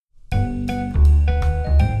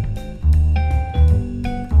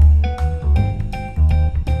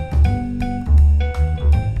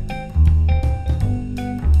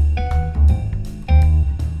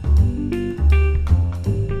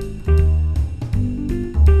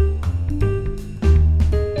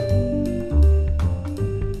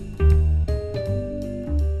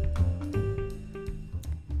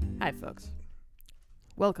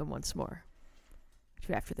welcome once more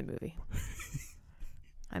to After the Movie.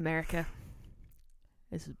 I'm Erica.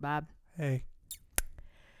 This is Bob. Hey.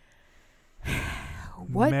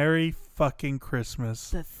 What Merry fucking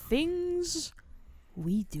Christmas. the things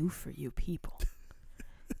we do for you people.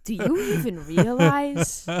 Do you even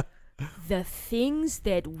realize the things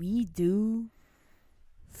that we do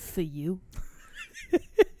for you?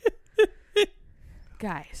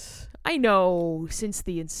 Guys, I know since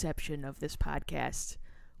the inception of this podcast,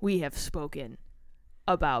 we have spoken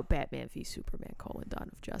about Batman v Superman: Dawn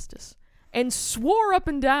of Justice, and swore up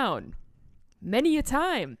and down many a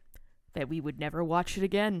time that we would never watch it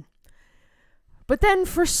again. But then,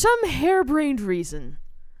 for some harebrained reason,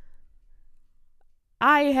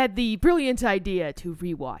 I had the brilliant idea to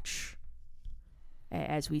rewatch,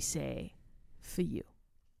 as we say, for you,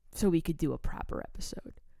 so we could do a proper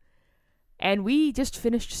episode. And we just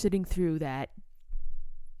finished sitting through that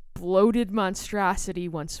bloated monstrosity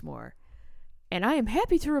once more. And I am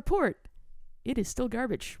happy to report it is still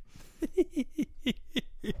garbage.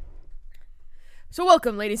 So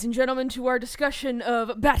welcome, ladies and gentlemen, to our discussion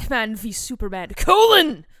of Batman v Superman: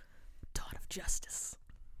 Dawn of Justice.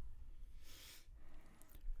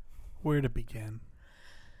 Where to begin?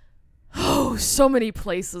 Oh, so many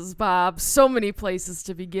places, Bob. So many places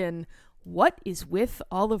to begin. What is with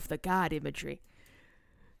all of the God imagery?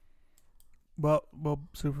 Well,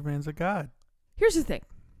 Superman's a god. Here's the thing.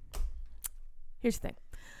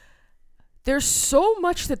 There's so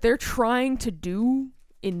much that they're trying to do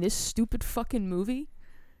in this stupid fucking movie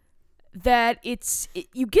that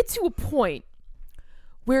you get to a point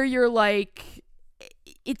where you're like,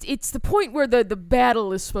 it's the point where the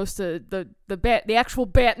battle is supposed to, the actual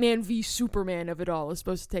Batman v Superman of it all is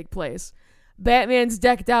supposed to take place. Batman's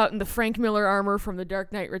decked out in the Frank Miller armor from The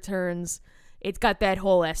Dark Knight Returns. It's got that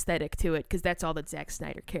whole aesthetic to it because that's all that Zack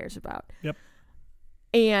Snyder cares about. Yep.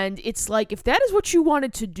 And it's like, if that is what you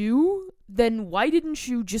wanted to do, then why didn't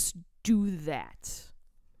you just do that?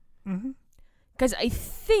 Mm-hmm. Because I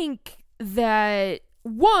think that,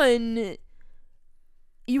 one,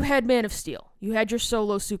 you had Man of Steel. You had your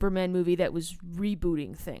solo Superman movie that was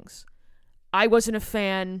rebooting things. I wasn't a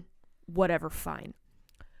fan. Whatever, fine.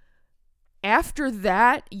 After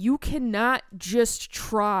that, you cannot just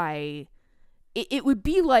try. It would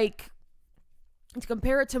be like, to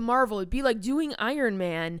compare it to Marvel, it'd be like doing Iron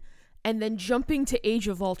Man and then jumping to Age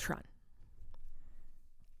of Ultron.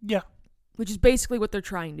 Yeah. Which is basically what they're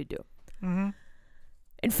trying to do. Mm-hmm.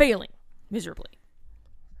 And failing miserably.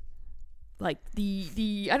 Like,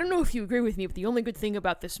 I don't know if you agree with me, but the only good thing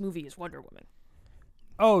about this movie is Wonder Woman.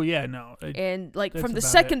 Oh, yeah, no. And, like, from the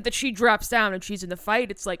second that she drops down and she's in the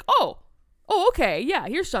fight, it's like, oh, okay, yeah,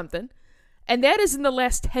 here's something. And that is in the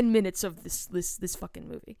last 10 minutes of this fucking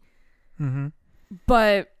movie. Mm-hmm.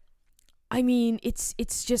 But, I mean, it's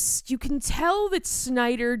just, you can tell that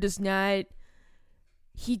Snyder does not,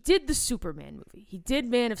 he did the Superman movie. He did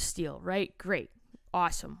Man of Steel, right? Great.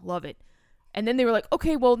 Awesome. Love it. And then they were like,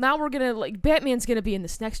 okay, well, now we're going to, like, Batman's going to be in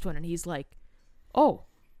this next one. And he's like, oh,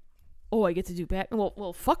 I get to do Batman.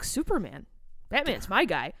 Well, fuck Superman. Batman's my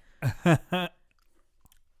guy.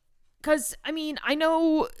 Because, I mean, I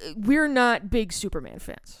know we're not big Superman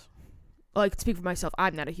fans. Like, to speak for myself,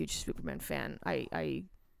 I'm not a huge Superman fan. I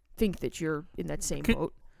think that you're in that same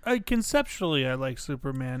boat. Conceptually, I like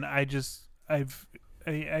Superman. I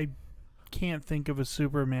can't think of a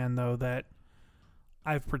Superman, though, that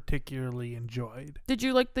I've particularly enjoyed. Did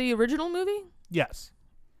you like the original movie? Yes.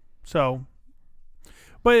 So,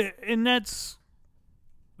 and that's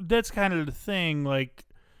kind of the thing, like,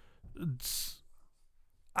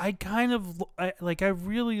 I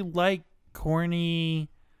really like corny,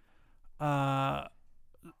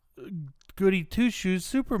 goody two-shoes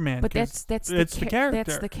Superman. But that's the character.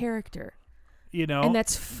 That's the character. You know? And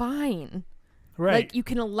that's fine. Right. Like, you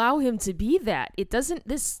can allow him to be that. It doesn't,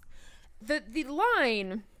 the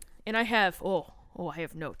line, and I have, I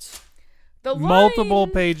have notes. The line, multiple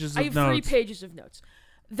pages of notes. I have 3 pages of notes.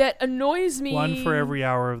 That annoys me. One for every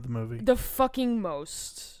hour of the movie. The fucking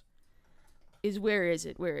most is, where is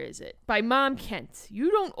it? By Mom Kent. You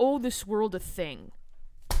don't owe this world a thing.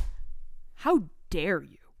 How dare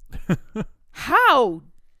you? How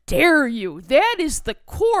dare you? That is the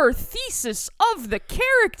core thesis of the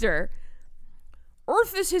character.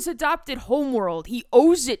 Earth is his adopted homeworld. He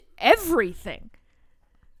owes it everything.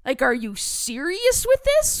 Like, are you serious with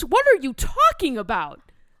this? What are you talking about?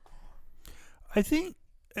 I think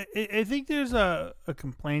there's a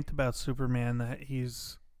complaint about Superman that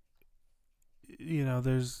he's,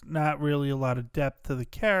 there's not really a lot of depth to the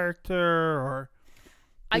character, or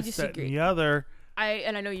I disagree. The other. I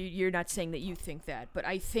know you're not saying that you think that, but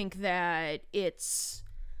I think that it's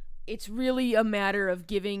it's really a matter of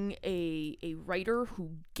giving a writer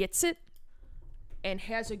who gets it and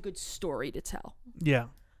has a good story to tell. Yeah.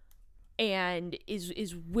 And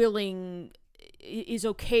is willing, is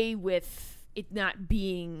okay with it not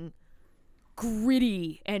being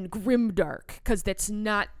gritty and grimdark, because that's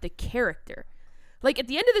not the character. Like, at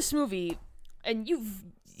the end of this movie, and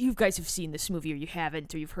you guys have seen this movie, or you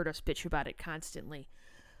haven't, or you've heard us bitch about it constantly.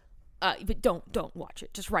 But don't watch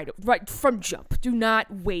it. Just right from jump. Do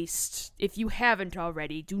not waste, if you haven't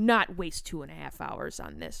already, do not waste 2.5 hours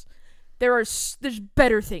on this. There's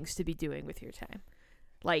better things to be doing with your time.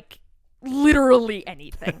 Like, literally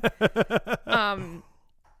anything.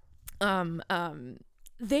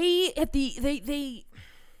 They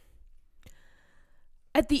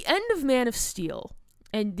at the end of Man of Steel,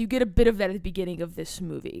 and you get a bit of that at the beginning of this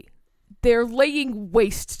movie, they're laying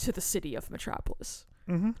waste to the city of Metropolis.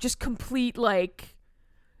 Mm-hmm. Just complete, like,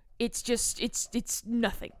 it's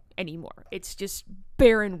nothing anymore. It's just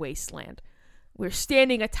barren wasteland. We're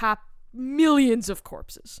standing atop millions of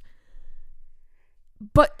corpses.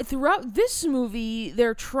 But throughout this movie,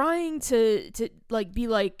 they're trying to like be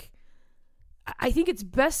like, I think it's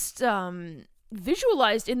best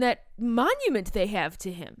visualized in that monument they have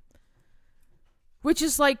to him, which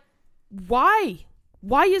is like, why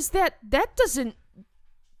is that doesn't,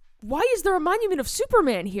 why is there a monument of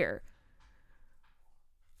Superman here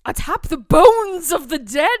atop the bones of the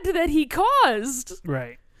dead that he caused?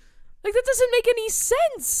 Right. Like, that doesn't make any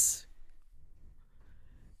sense.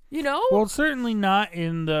 You know? Well, certainly not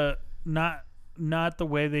in the not the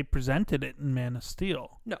way they presented it in Man of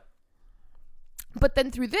Steel. No. But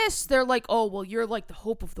then through this, they're like, oh, well, you're like the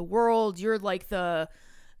hope of the world. You're the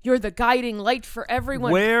guiding light for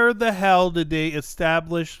everyone. Where the hell did they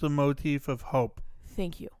establish the motif of hope?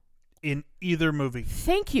 Thank you. In either movie.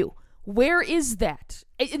 Thank you. Where is that?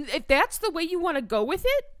 And if that's the way you want to go with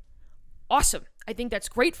it, awesome. I think that's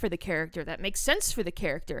great for the character. That makes sense for the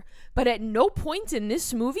character. But at no point in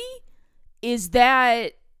this movie is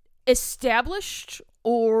that established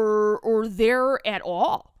or there at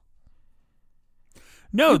all.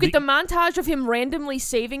 No, you get the montage of him randomly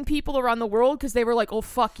saving people around the world because they were like, oh,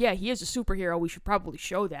 fuck, yeah, he is a superhero. We should probably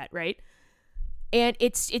show that, right? And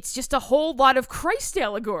it's just a whole lot of Christ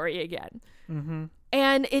allegory again. Mm-hmm.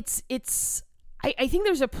 And I think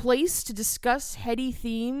there's a place to discuss heady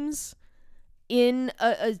themes in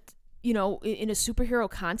a superhero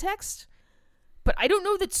context, but I don't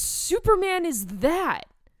know that Superman is that.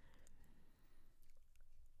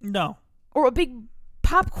 No. Or a big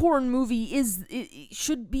popcorn movie it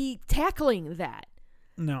should be tackling that.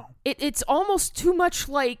 No. It's almost too much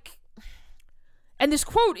like, and this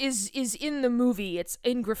quote is in the movie. It's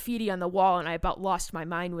in graffiti on the wall, and I about lost my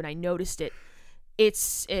mind when I noticed it.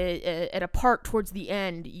 It's at a part towards the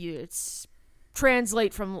end. It's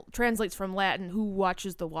translates from Latin, "Who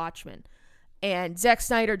watches the Watchmen?" And Zack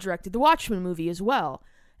Snyder directed the Watchmen movie as well.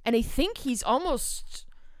 And I think he's almost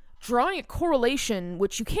drawing a correlation,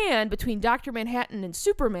 which you can, between Dr. Manhattan and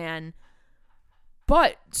Superman.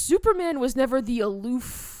 But Superman was never the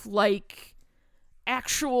aloof, like,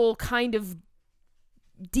 actual kind of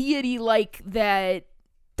deity-like that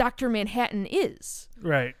Dr. Manhattan is.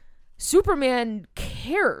 Right. Superman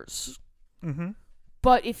cares. Mm-hmm.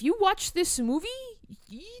 But if you watch this movie,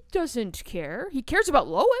 he doesn't care. He cares about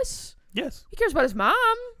Lois. Yes. He cares about his mom.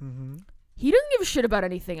 Mm-hmm. He doesn't give a shit about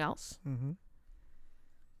anything else. Mm-hmm.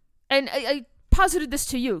 And I posited this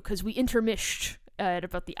to you because we intermished at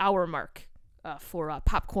about the hour mark for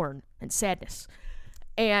popcorn and sadness.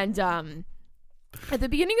 And at the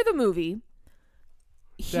beginning of the movie,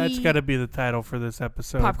 that's got to be the title for this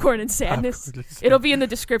episode. Popcorn and Sadness. It'll be in the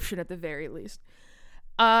description at the very least.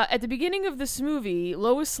 At the beginning of this movie,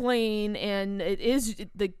 Lois Lane, and it is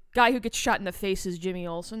the guy who gets shot in the face is Jimmy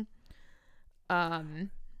Olsen.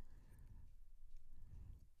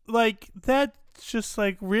 Like, that's just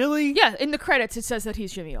like, really? Yeah, in the credits it says that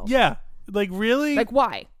he's Jimmy Olsen. Yeah, like, really? Like,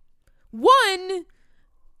 why? One,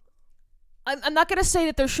 I'm not going to say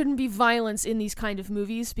that there shouldn't be violence in these kind of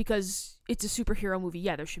movies because it's a superhero movie.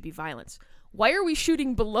 Yeah, there should be violence. Why are we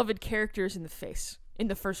shooting beloved characters in the face in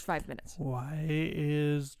the first 5 minutes? Why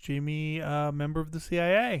is Jimmy a member of the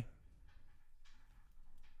CIA?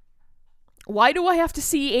 Why do I have to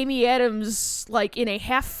see Amy Adams, like, in a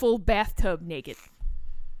half-full bathtub naked?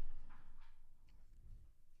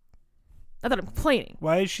 Not that I'm complaining.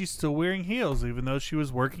 Why is she still wearing heels even though she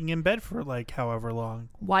was working in bed for, like, however long?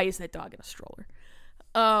 Why is that dog in a stroller?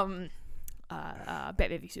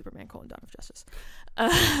 Batman v Superman: Dawn of Justice.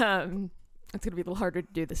 It's going to be a little harder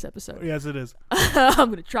to do this episode. Yes, it is. I'm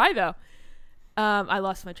going to try, though. I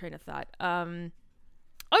lost my train of thought.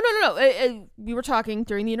 Oh, no. We were talking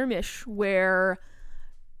during the intermish where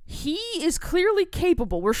he is clearly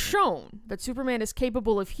capable. We're shown that Superman is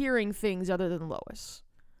capable of hearing things other than Lois.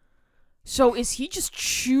 So is he just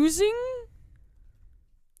choosing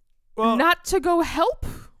not to go help?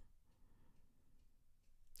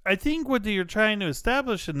 I think what you're trying to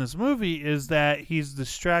establish in this movie is that he's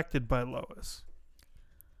distracted by Lois.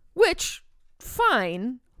 Which,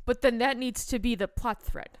 fine, but then that needs to be the plot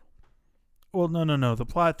thread. Well, no. The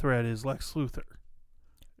plot thread is Lex Luthor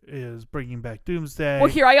is bringing back Doomsday. Well,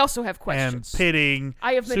 here I also have questions. And pitting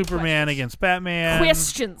I have many Superman questions. against Batman.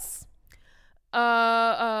 Questions.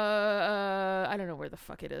 I don't know where the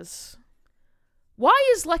fuck it is.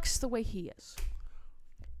 Why is Lex the way he is?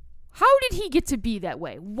 How did he get to be that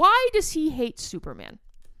way? Why does he hate Superman?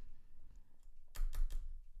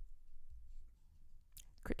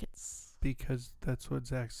 Crickets. Because that's what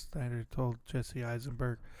Zack Snyder told Jesse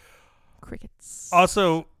Eisenberg. Crickets.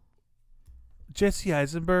 Also, Jesse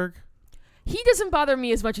Eisenberg. He doesn't bother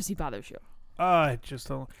me as much as he bothers you. I just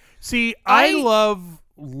don't. See, I love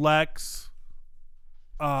Lex.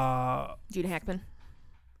 Gene Hackman.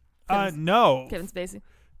 No. Kevin Spacey.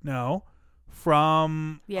 No.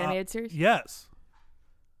 From the animated series? Yes.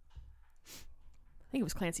 I think it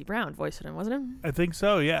was Clancy Brown voicing him, wasn't it? I think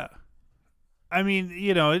so, yeah. I mean,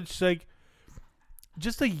 it's like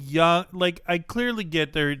just a young, like, I clearly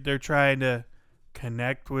get they're trying to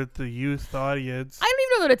connect with the youth audience. I don't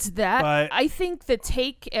even know that it's that. But I think the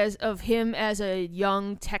take of him as a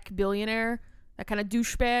young tech billionaire, that kind of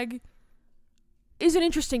douchebag, is an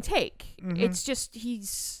interesting take. Mm-hmm. It's just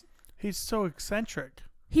he's so eccentric.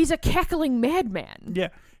 He's a cackling madman. Yeah.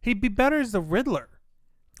 He'd be better as the Riddler.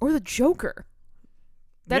 Or the Joker.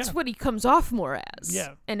 That's what he comes off more as.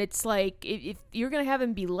 Yeah. And it's like, if you're going to have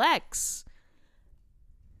him be Lex,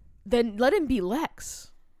 then let him be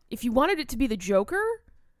Lex. If you wanted it to be the Joker,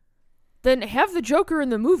 then have the Joker in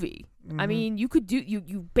the movie. Mm-hmm. I mean, you could do,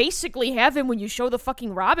 you basically have him when you show the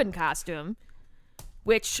fucking Robin costume,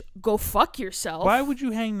 which, go fuck yourself. Why would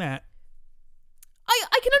you hang that?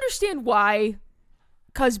 I can understand why.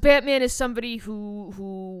 Because Batman is somebody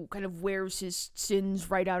who kind of wears his sins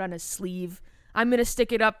right out on his sleeve. I'm going to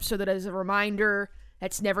stick it up so that as a reminder,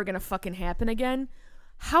 that's never going to fucking happen again.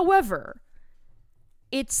 However,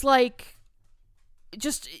 it's like,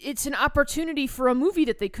 it's an opportunity for a movie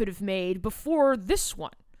that they could have made before this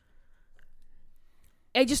one.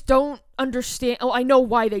 I just don't understand. Oh, I know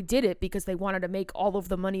why they did it, because they wanted to make all of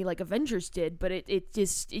the money like Avengers did, but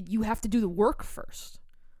you have to do the work first.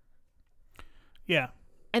 Yeah.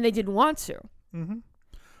 And they didn't want to. Mm-hmm.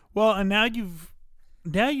 Well, and now you've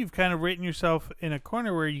kind of written yourself in a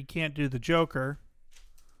corner where you can't do the Joker,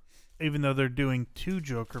 even though they're doing 2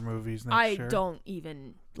 Joker movies next year. I don't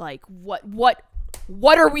even, like, what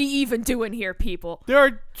are we even doing here, people? There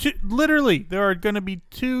are there are going to be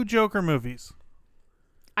 2 Joker movies.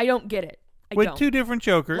 I don't get it. With 2 different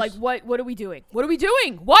Jokers. Like, what are we doing? What are we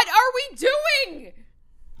doing? What are we doing?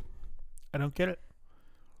 I don't get it.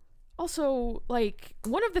 Also, like,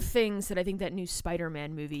 one of the things that I think that new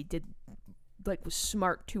Spider-Man movie did, like, was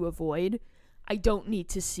smart to avoid, I don't need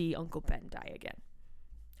to see Uncle Ben die again.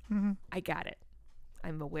 Mm-hmm. I got it.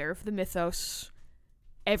 I'm aware of the mythos.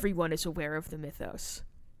 Everyone is aware of the mythos.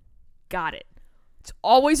 Got it. It's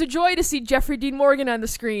always a joy to see Jeffrey Dean Morgan on the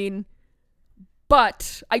screen,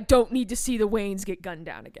 but I don't need to see the Waynes get gunned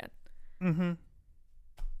down again. Mm-hmm.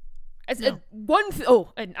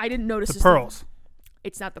 And I didn't notice the this. pearls.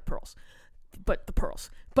 It's not the pearls, but the pearls.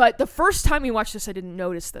 But the first time we watched this, I didn't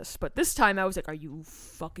notice this. But this time I was like, are you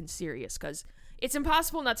fucking serious? Because it's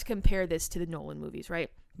impossible not to compare this to the Nolan movies, right?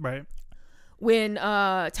 Right. When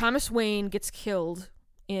Thomas Wayne gets killed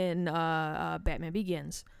in Batman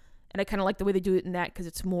Begins, and I kind of like the way they do it in that because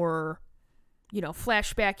it's more,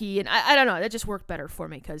 flashbacky. And I don't know, that just worked better for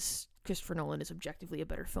me because Christopher Nolan is objectively a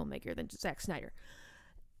better filmmaker than Zack Snyder.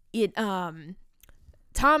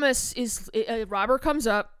 Thomas is, a robber comes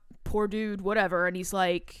up, poor dude, whatever, and he's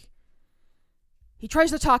like, he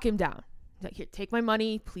tries to talk him down. He's like, here, take my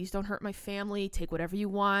money, please don't hurt my family, take whatever you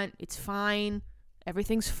want, it's fine,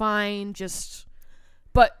 everything's fine,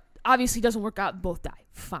 but obviously doesn't work out, both die,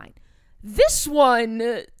 fine. This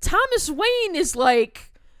one, Thomas Wayne is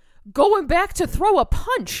like, going back to throw a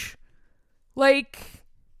punch. Like,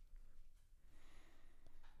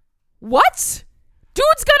 what?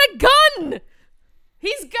 Dude's got a gun!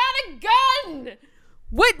 He's got a gun!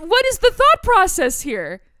 What is the thought process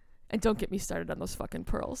here? And don't get me started on those fucking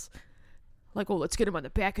pearls. Like, oh, let's get him on the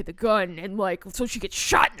back of the gun and, like, so she gets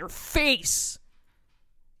shot in her face.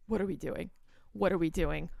 What are we doing? What are we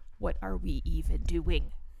doing? What are we even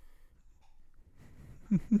doing?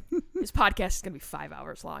 This podcast is going to be 5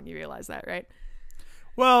 hours long. You realize that, right?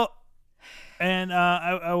 Well, and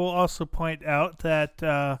I will also point out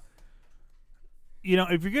that, if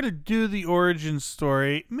you're going to do the origin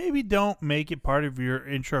story, maybe don't make it part of your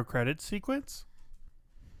intro credit sequence.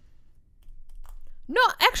 No,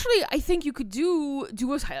 actually, I think you could do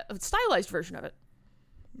a stylized version of it.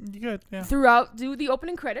 You could, yeah. Throughout, do the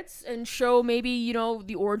opening credits and show maybe,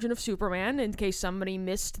 the origin of Superman in case somebody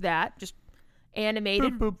missed that. Just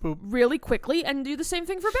animated Boop, boop, boop. really quickly, and do the same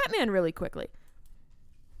thing for Batman really quickly.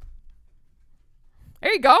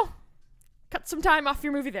 There you go. Cut some time off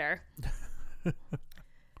your movie there.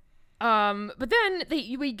 But then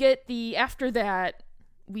we get the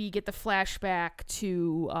flashback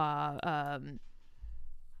to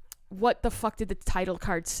what the fuck did the title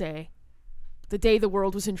card say? The day the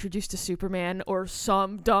world was introduced to Superman, or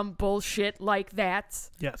some dumb bullshit like that.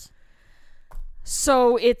 Yes.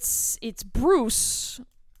 So it's Bruce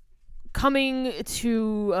coming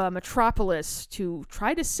to Metropolis to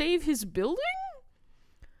try to save his building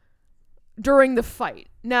during the fight.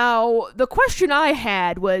 Now, the question I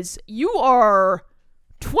had was, you are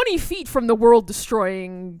 20 feet from the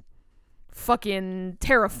world-destroying fucking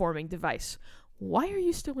terraforming device. Why are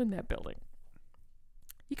you still in that building?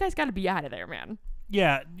 You guys gotta be out of there, man.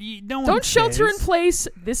 Yeah, Don't shelter in place.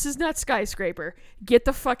 This is not Skyscraper. Get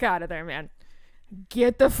the fuck out of there, man.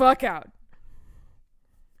 Get the fuck out.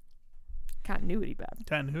 Continuity, Bob.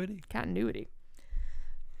 Continuity.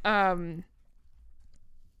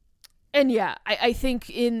 And yeah, I think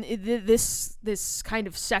in this kind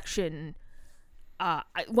of section,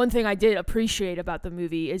 one thing I did appreciate about the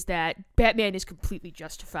movie is that Batman is completely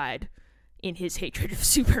justified in his hatred of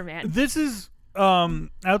Superman. This is,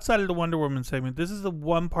 outside of the Wonder Woman segment, this is the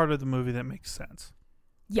one part of the movie that makes sense.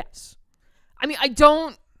 Yes. I mean, I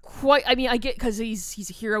don't quite, I get, because he's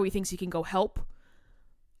a hero, he thinks he can go help.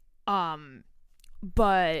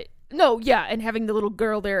 But, no, yeah, and having the little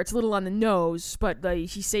girl there, it's a little on the nose, but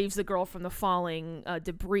he saves the girl from the falling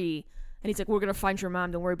debris, and he's like, we're going to find your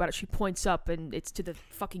mom, don't worry about it. She points up, and it's to the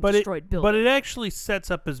fucking destroyed building. But it actually sets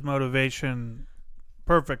up his motivation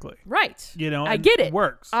perfectly. Right. I and get it.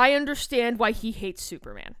 Works. I understand why he hates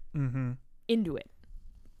Superman. Mm-hmm. Into it.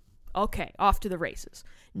 Okay, off to the races.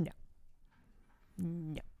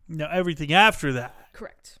 No, everything after that.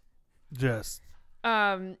 Correct. Just.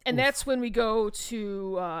 And that's when we go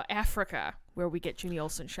to Africa, where we get Jimmy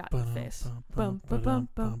Olsen shot in the face.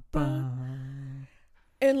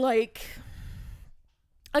 And like,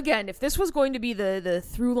 again, if this was going to be the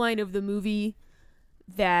through line of the movie,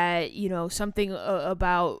 that, something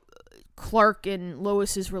about Clark and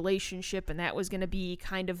Lois's relationship, and that was going to be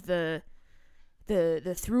kind of the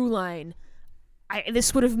through line,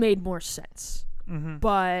 this would have made more sense. Mm-hmm.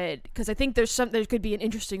 But because I think there could be an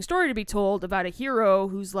interesting story to be told about a hero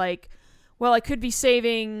who's like, well, I could be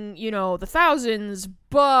saving, the thousands,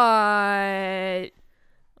 but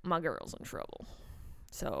my girl's in trouble.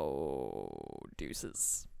 So,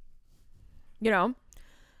 deuces.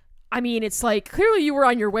 I mean, it's like, clearly you were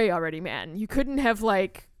on your way already, man. You couldn't have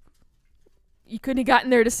gotten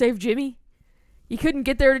there to save Jimmy? You couldn't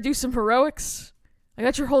get there to do some heroics? Like,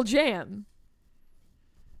 that's your whole jam.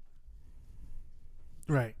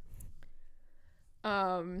 Right.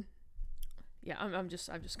 Yeah, I'm just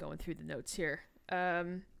going through the notes here.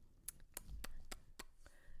 And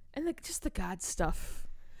just the God stuff.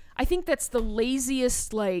 I think that's the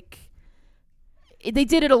laziest, they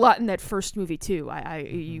did it a lot in that first movie too.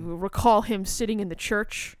 You recall him sitting in the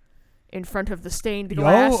church in front of the stained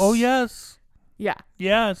glass. Oh yes. Yeah.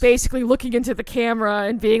 Yes. Basically looking into the camera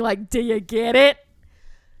and being like, "Do you get it?"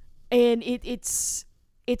 And it's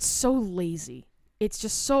so lazy. It's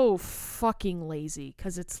just so fucking lazy,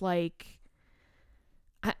 because it's like,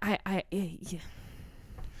 I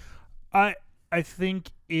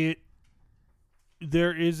think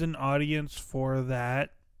there is an audience for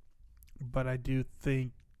that, but I do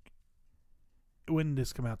think, when did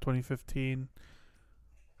this come out? 2015?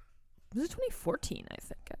 Was it 2014, I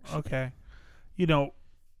think, actually. Okay.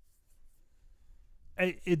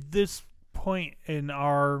 At this point in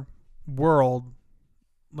our world,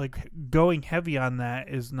 going heavy on that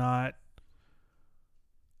is not,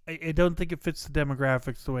 I don't think it fits the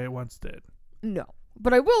demographics the way it once did. No.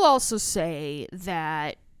 But I will also say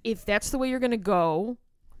that if that's the way you're going to go,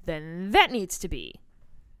 then that needs to be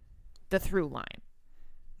the through line.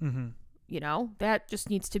 Mm-hmm. That just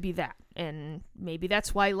needs to be that. And maybe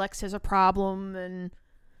that's why Lex has a problem, and,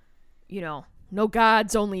 no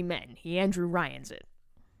gods, only men. He Andrew Ryan's it.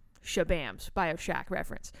 Shabams, BioShock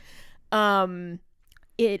reference.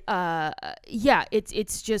 It's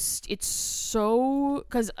so,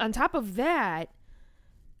 because on top of that,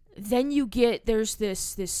 then there's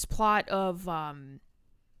this plot of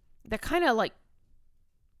that kind of like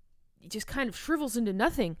just kind of shrivels into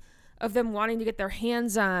nothing, of them wanting to get their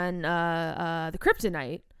hands on the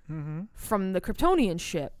kryptonite from the Kryptonian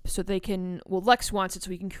ship so they can, well, Lex wants it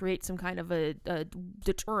so he can create some kind of a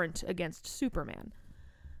deterrent against Superman.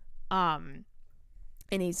 And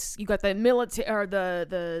you got the military or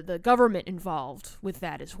the government involved with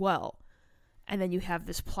that as well. And then you have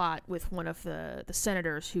this plot with one of the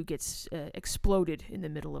senators who gets exploded in the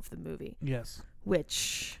middle of the movie. Yes.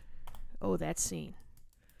 Which, that scene.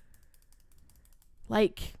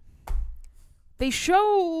 Like, they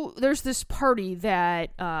show there's this party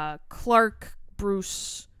that Clark,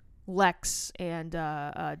 Bruce, Lex, and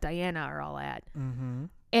Diana are all at. Mm-hmm.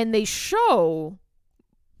 And they show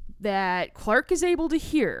that Clark is able to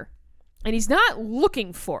hear, and he's not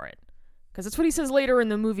looking for it. Because that's what he says later in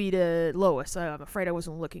the movie to Lois. I'm afraid I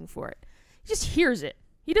wasn't looking for it. He just hears it.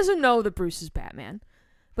 He doesn't know that Bruce is Batman.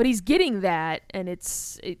 But he's getting that, and I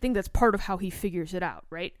think that's part of how he figures it out,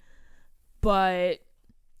 right? But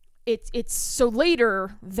it's so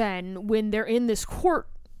later then, when they're in this court,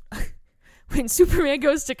 when Superman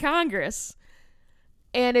goes to Congress,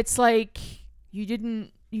 and it's like, you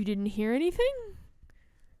didn't hear anything?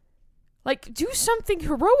 Like, do something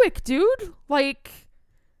heroic, dude. Like...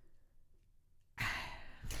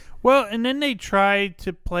 Well, and then they tried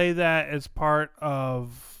to play that as part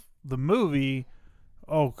of the movie.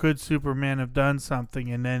 Oh, could Superman have done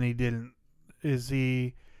something? And then he didn't. Is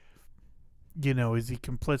he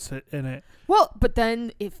complicit in it? Well, but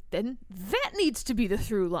then that needs to be the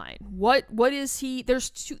through line. What is he?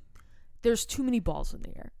 There's too many balls in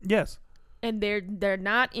the air. Yes. And they're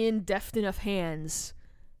not in deft enough hands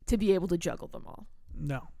to be able to juggle them all.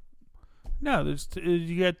 No,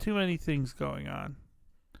 you got too many things going on.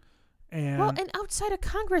 And outside of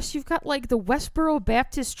Congress, you've got like the Westboro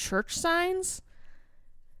Baptist Church signs,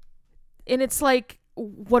 and it's like,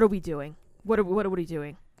 what are we doing? What are we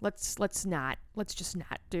doing? Let's just not,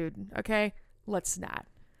 dude. Okay, let's not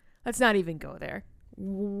even go there.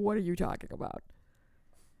 What are you talking about?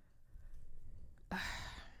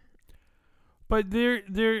 But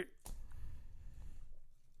there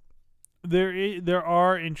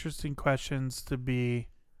are interesting questions to be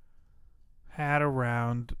had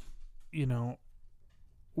around,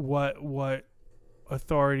 what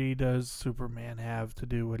authority does Superman have to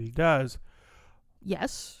do what he does?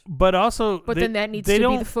 Yes. But also, then that needs to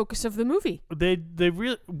be the focus of the movie. They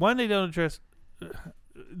really, they don't address.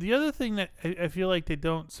 The other thing that I feel like they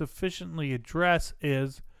don't sufficiently address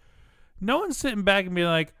is, no one's sitting back and being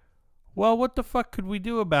like, well, what the fuck could we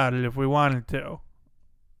do about it if we wanted to?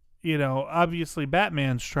 Obviously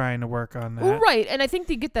Batman's trying to work on that. Well, right, and I think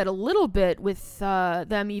they get that a little bit with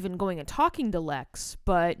them even going and talking to Lex,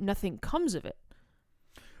 but nothing comes of it.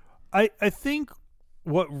 I think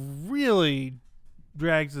what really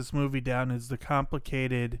drags this movie down is the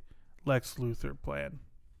complicated Lex Luthor plan.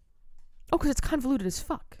 Oh, because it's convoluted as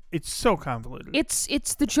fuck. It's so convoluted.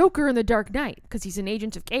 It's the Joker in The Dark Knight, because he's an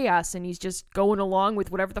agent of chaos and he's just going along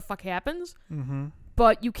with whatever the fuck happens. Mm-hmm.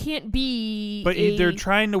 But you can't be... But they're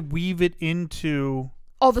trying to weave it into...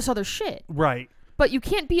 all this other shit. Right. But you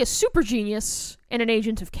can't be a super genius and an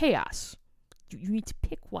agent of chaos. You need to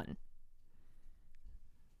pick one.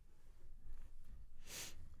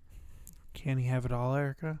 Can he have it all,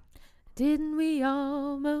 Erica? Didn't we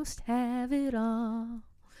almost have it all?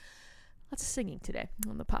 Lots of singing today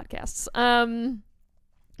on the podcasts.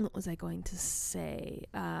 What was I going to say?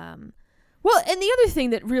 Well, and the other thing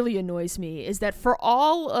that really annoys me is that for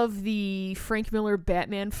all of the Frank Miller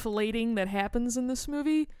Batman filleting that happens in this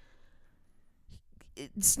movie,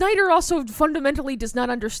 Snyder also fundamentally does not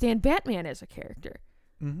understand Batman as a character.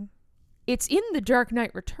 Mm-hmm. It's in The Dark Knight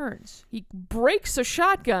Returns. He breaks a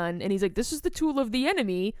shotgun, and he's like, this is the tool of the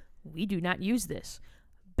enemy. We do not use this.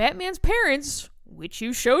 Batman's parents, which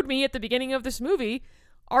you showed me at the beginning of this movie,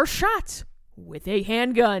 are shot with a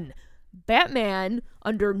handgun. Batman,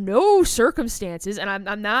 under no circumstances, and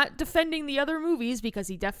I'm not defending the other movies because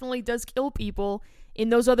he definitely does kill people in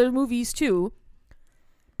those other movies too.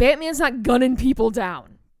 Batman's not gunning people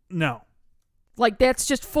down. No. Like, that's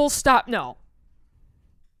just full stop no.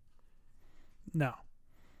 No.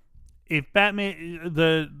 If Batman,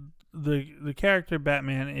 the character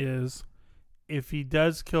Batman is, if he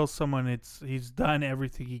does kill someone, he's done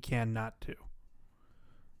everything he can not to.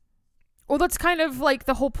 Well, that's kind of like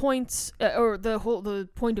the whole point, or the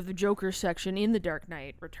point of the Joker section in The Dark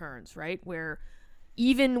Knight Returns, right? Where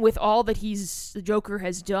even with all that the Joker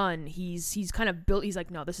has done, he's kind of built. He's like,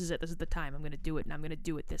 no, this is it. This is the time. I'm going to do it, and I'm going to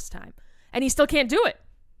do it this time. And he still can't do it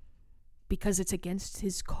because it's against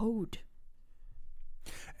his code.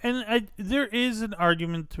 And there is an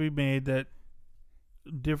argument to be made that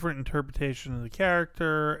different interpretation of the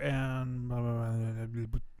character and blah, blah,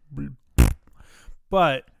 blah, blah.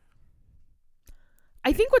 But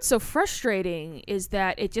I think what's so frustrating is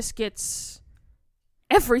that it just gets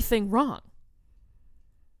everything wrong.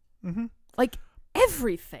 mm-hmm. Like,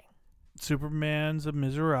 everything. Superman's a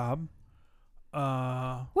miserable.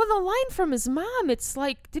 Well, the line from his mom, it's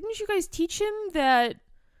like, didn't you guys teach him that,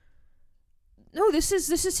 no, this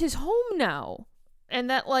is his home now? And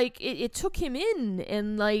that, like, it took him in,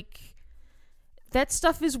 and, like, that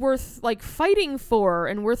stuff is worth, like, fighting for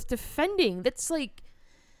and worth defending. That's, like,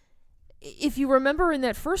 if you remember in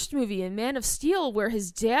that first movie, in Man of Steel, where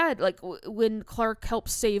his dad, like, when Clark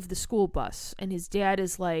helps save the school bus, and his dad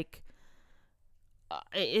is like,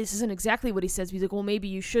 this isn't exactly what he says. He's like, well, maybe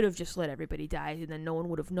you should have just let everybody die, and then no one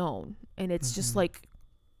would have known. And it's just like,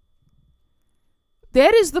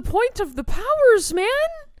 that is the point of the powers, man.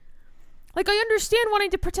 Like, I understand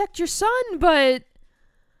wanting to protect your son, but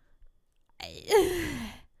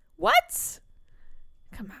what?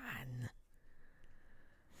 Come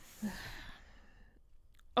on.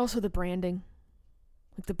 Also, the branding,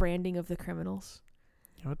 like the branding of the criminals.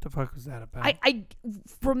 What the fuck was that about? I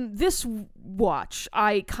from this watch,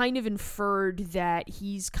 I kind of inferred that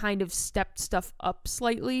he's kind of stepped stuff up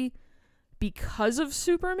slightly because of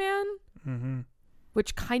Superman,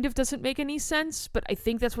 which kind of doesn't make any sense, but I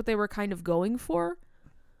think that's what they were kind of going for.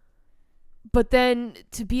 But then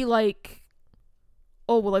to be like,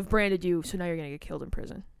 oh, well, I've branded you, so now you're going to get killed in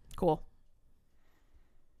prison. Cool.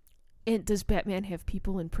 And does Batman have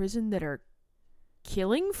people in prison that are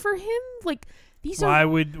killing for him? Like, these why are...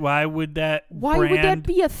 would that Why would that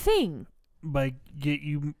be a thing? Like, get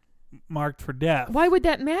you marked for death? Why would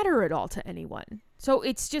that matter at all to anyone? So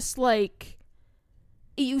it's just like,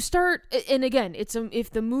 you start, and again, it's if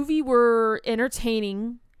the movie were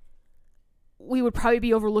entertaining, we would probably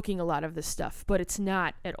be overlooking a lot of this stuff, but it's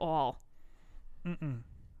not at all. Mm-mm.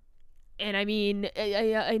 And I mean,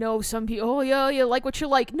 I know some people, oh yeah, you like what you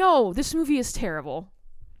like. No, this movie is terrible.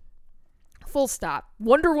 Full stop.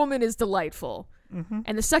 Wonder Woman is delightful. Mm-hmm.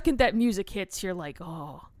 And the second that music hits, you're like,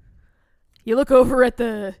 oh. You look over at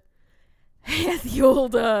the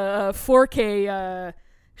old 4K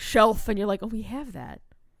shelf, and you're like, oh, we have that.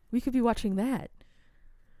 We could be watching that.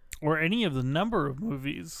 Or any of the number of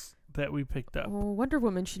movies that we picked up. Oh, Wonder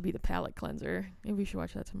Woman should be the palate cleanser. Maybe we should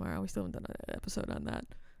watch that tomorrow. We still haven't done an episode on that.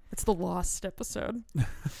 It's the lost episode.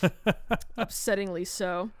 Upsettingly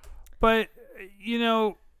so. But, you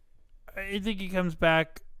know, I think it comes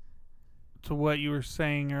back to what you were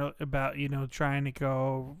saying about, you know, trying to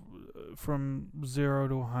go from 0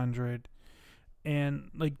 to 100. And,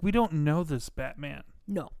 like, we don't know this Batman.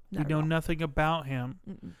 No, we know nothing about him.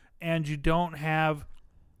 Mm-mm. And you don't have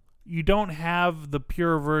the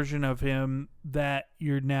pure version of him that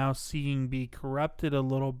you're now seeing be corrupted a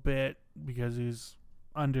little bit because he's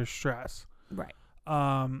under stress. Right.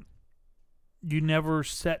 You never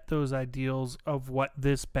set those ideals of what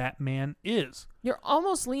this Batman is. You're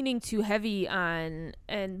almost leaning too heavy on,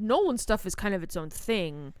 and Nolan stuff is kind of its own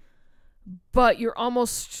thing, but you're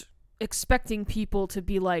almost expecting people to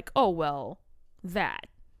be like, oh, well, that,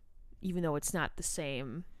 even though it's not the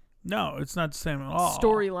same. No, it's not the same at all.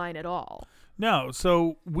 Storyline at all. No,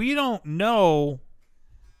 so we don't know.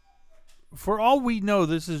 For all we know,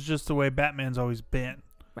 this is just the way Batman's always been.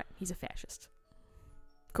 Right, he's a fascist.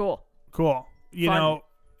 Cool. You Fun. know,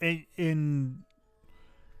 in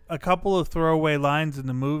a couple of throwaway lines in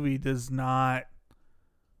the movie does not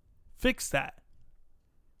fix that.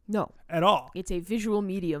 No. At all. It's a visual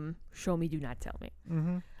medium. Show me, do not tell me.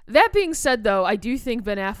 Mm-hmm. That being said, though, I do think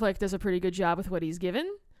Ben Affleck does a pretty good job with what he's given.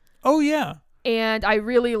 Oh, yeah. And I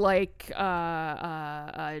really like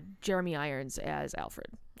Jeremy Irons as Alfred.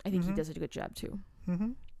 I think he does a good job, too.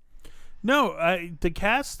 Mm-hmm. No, the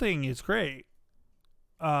casting is great.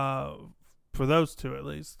 For those two, at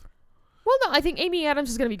least. Well, no, I think Amy Adams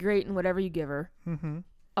is going to be great in whatever you give her. Mm-hmm.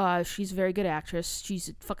 She's a very good actress. She's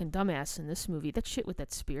a fucking dumbass in this movie. That shit with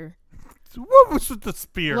that spear. What was with the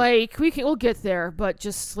spear? Like, we'll get there, but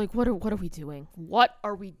just, like, what are we doing? What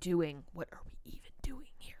are we doing? What are we even doing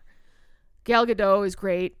here? Gal Gadot is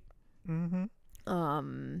great. Mm-hmm.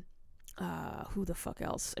 Who the fuck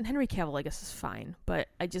else? And Henry Cavill, I guess, is fine. But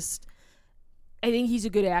I think he's a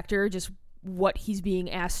good actor. Just what he's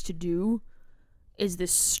being asked to do is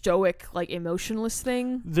this stoic, like, emotionless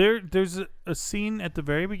thing. There's a scene at the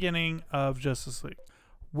very beginning of Justice League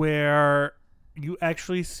where you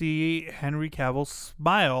actually see Henry Cavill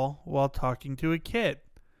smile while talking to a kid.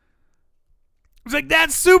 It's like,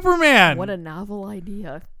 that's Superman! What a novel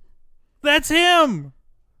idea. That's him!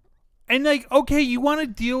 And like, okay, you want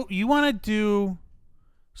to do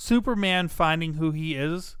Superman finding who he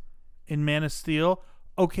is in Man of Steel.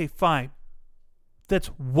 Okay, fine. That's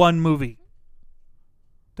one movie.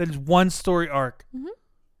 That is one story arc. Mm-hmm.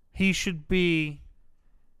 He should be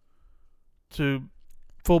to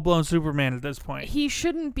full-blown Superman at this point. He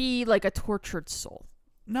shouldn't be like a tortured soul.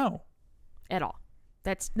 No. At all.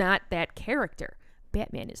 That's not that character.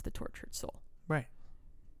 Batman is the tortured soul. Right.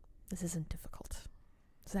 This isn't difficult.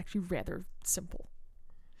 It's actually rather simple.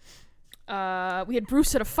 We had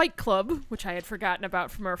Bruce at a fight club, which I had forgotten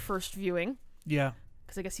about from our first viewing. Yeah.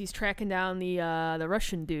 Because I guess he's tracking down the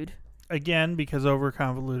Russian dude. Again, because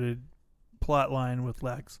overconvoluted plot line with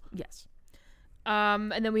Lex. Yes.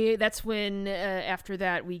 And then that's when, after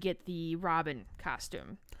that, we get the Robin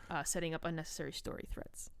costume, setting up unnecessary story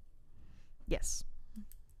threads. Yes.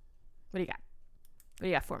 What do you got? What do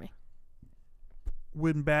you got for me?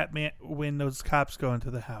 When those cops go into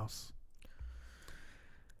the house.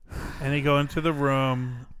 And they go into the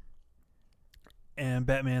room, and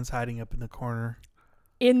Batman's hiding up in the corner.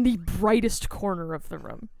 In the brightest corner of the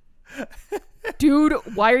room. Dude,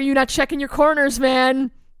 why are you not checking your corners,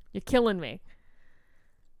 man? You're killing me.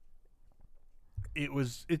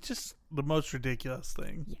 It's just the most ridiculous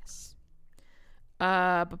thing. Yes.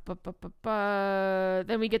 Then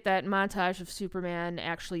we get that montage of Superman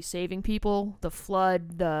actually saving people, the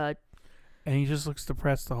flood, and he just looks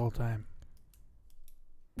depressed the whole time.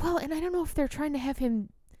 Well, and I don't know if they're trying to have him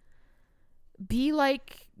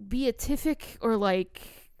beatific or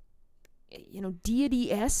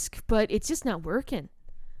deity-esque, but it's just not working.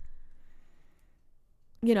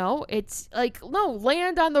 It's like, no,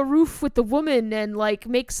 land on the roof with the woman and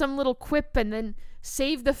make some little quip and then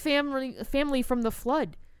save the family from the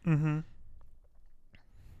flood. Mm-hmm.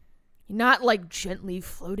 Not gently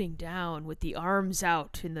floating down with the arms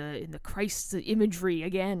out in the Christ imagery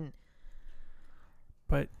again.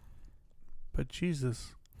 But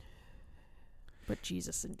Jesus. But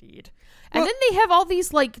Jesus, indeed. And then they have all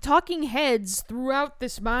these talking heads throughout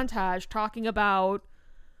this montage talking about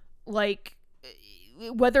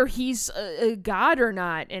whether he's a god or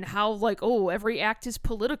not, and how every act is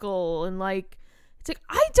political, and it's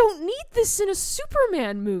I don't need this in a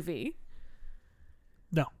Superman movie.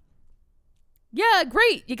 No. Yeah,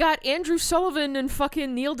 great. You got Andrew Sullivan and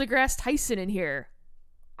fucking Neil deGrasse Tyson in here.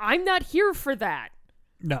 I'm not here for that.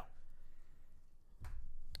 No.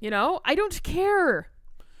 I don't care.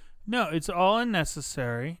 No, it's all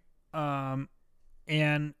unnecessary. And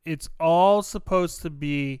it's all supposed to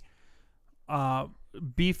be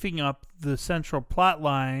beefing up the central plot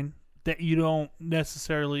line that you don't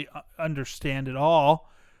necessarily understand at all.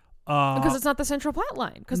 Because it's not the central plot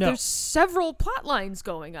line. Because there's several plot lines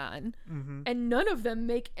going on. Mm-hmm. And none of them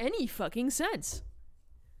make any fucking sense.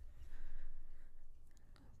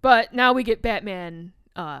 But now we get Batman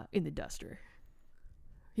in the duster.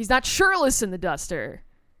 He's not shirtless in the duster.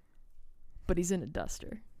 But he's in a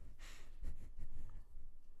duster.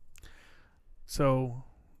 So,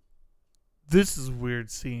 this is a weird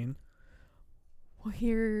scene. Well,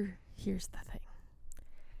 here's the thing.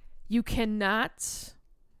 You cannot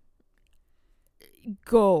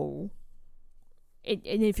go. And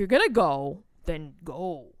if you're going to go, then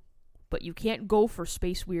go. But you can't go for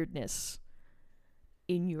space weirdness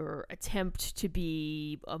in your attempt to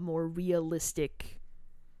be a more realistic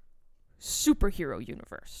superhero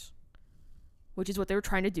universe. Which is what they were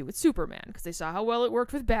trying to do with Superman. Because they saw how well it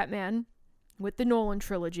worked with Batman, with the Nolan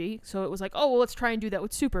trilogy. So it was let's try and do that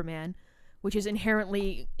with Superman. Which is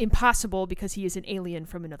inherently impossible because he is an alien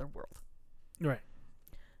from another world. Right.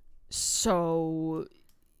 So,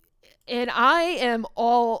 and I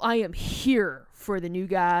am here for the New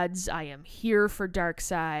Gods. I am here for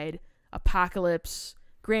Darkseid, Apocalypse,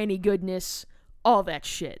 Granny Goodness, all that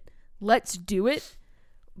shit. Let's do it.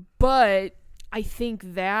 But I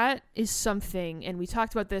think that is something, and we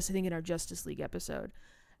talked about this, I think, in our Justice League episode,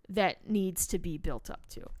 that needs to be built up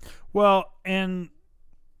to. Well, and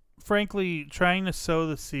frankly, trying to sow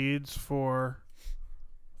the seeds for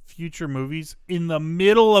future movies in the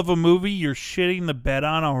middle of a movie you're shitting the bed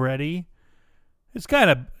on already, it's kind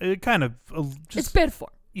of just, it's bad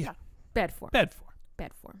form. Yeah. Bad form. Bad form.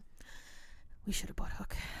 Bad form. We should have bought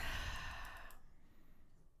Hook.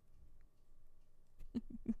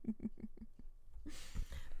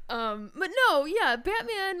 But no, yeah,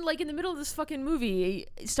 Batman, in the middle of this fucking movie,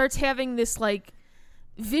 starts having this,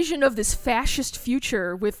 vision of this fascist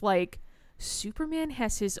future with, Superman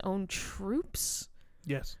has his own troops.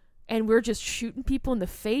 Yes. And we're just shooting people in the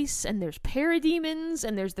face, and there's parademons,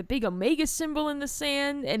 and there's the big Omega symbol in the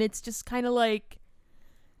sand, and it's just kind of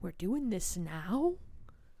we're doing this now?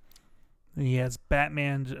 He has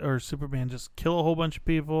Batman or Superman just kill a whole bunch of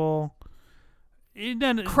people.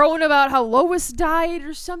 Crowing about how Lois died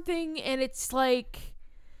or something, and it's like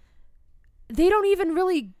they don't even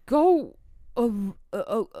really go.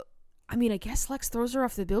 I mean, I guess Lex throws her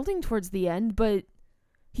off the building towards the end, but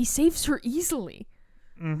he saves her easily.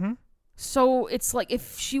 Mm-hmm. So it's like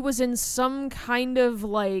if she was in some kind of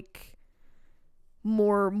like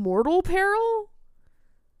more mortal peril,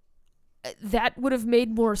 that would have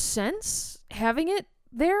made more sense having it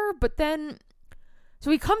there. But then,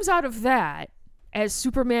 so he comes out of that as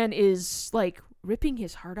Superman is like ripping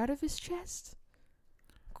his heart out of his chest.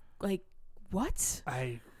 Like, what?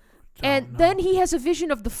 And then he has a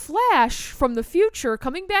vision of the Flash from the future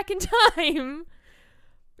coming back in time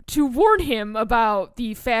to warn him about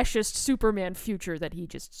the fascist Superman future that he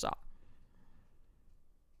just saw.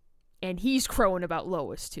 And he's crowing about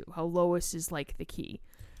Lois, too. How Lois is, like, the key.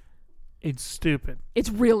 It's stupid. It's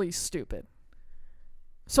really stupid.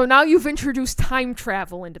 So now you've introduced time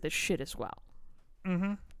travel into this shit as well.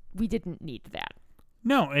 Mm-hmm. We didn't need that.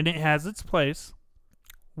 No, and it has its place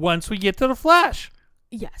once we get to the Flash.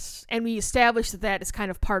 Yes, and we established that is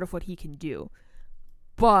kind of part of what he can do.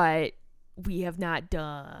 But we have not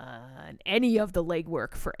done any of the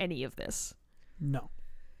legwork for any of this. No.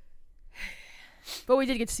 But we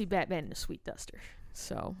did get to see Batman in a sweet duster.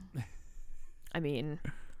 So, I mean,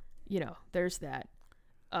 there's that.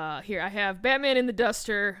 Here, I have Batman in the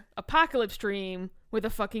duster, Apocalypse Dream with a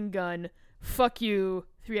fucking gun, fuck you,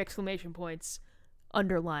 3 exclamation points,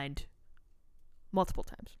 underlined multiple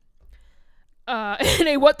times. And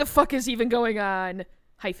a what the fuck is even going on,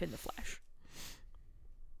 hyphen the Flash.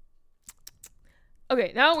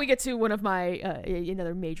 Okay, now we get to one of my,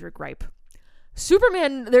 another major gripe.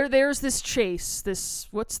 Superman, there's this chase,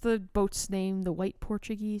 what's the boat's name? The White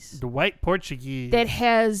Portuguese? The White Portuguese. That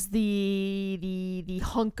has the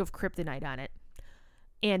hunk of kryptonite on it.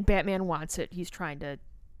 And Batman wants it. He's trying to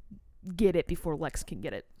get it before Lex can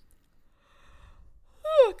get it.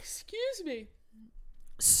 Oh, excuse me.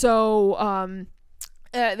 So,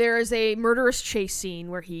 there is a murderous chase scene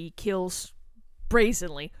where he kills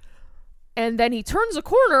brazenly. And then he turns a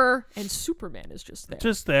corner, and Superman is just there.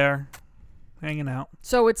 Just there. Hanging out.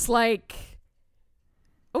 So it's like,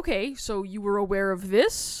 okay, so you were aware of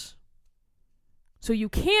this? So you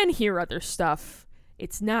can hear other stuff.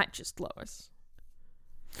 It's not just Lois.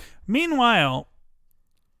 Meanwhile,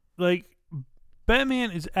 like,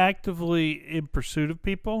 Batman is actively in pursuit of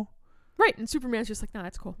people. Right, and Superman's just like, nah,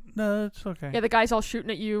 that's cool. No, that's okay. Yeah, the guy's all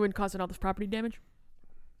shooting at you and causing all this property damage.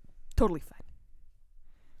 Totally fine.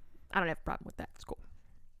 I don't have a problem with that. It's cool.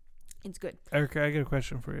 It's good. Erica, I got a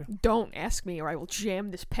question for you. Don't ask me or I will jam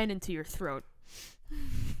this pen into your throat.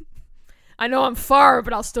 I know I'm far,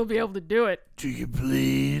 but I'll still be able to do it. Do you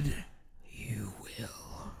bleed? You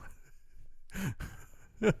will.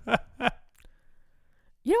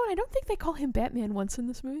 You know what? I don't think they call him Batman once in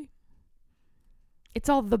this movie. It's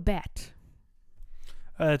all the Bat.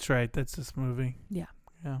 That's right. That's this movie. Yeah.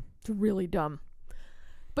 Yeah. It's really dumb.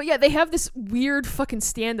 But yeah, they have this weird fucking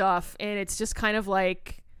standoff, and it's just kind of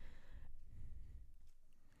like...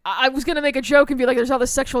 I was going to make a joke and be like, there's all this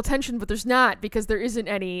sexual tension, but there's not, because there isn't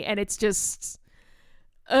any, and it's just...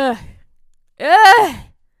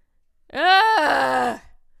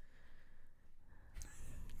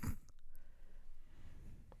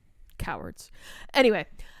 Cowards. Anyway,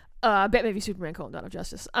 Batman v Superman: Dawn of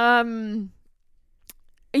Justice.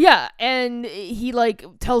 Yeah, and he, like,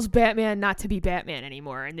 tells Batman not to be Batman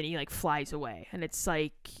anymore, and then he, like, flies away. And it's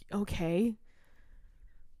like, okay.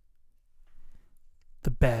 The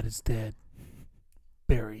Bat is dead.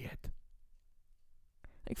 Bury it.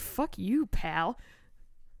 Like, fuck you, pal.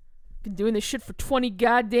 Been doing this shit for 20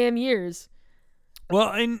 goddamn years.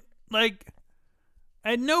 Well, and, like,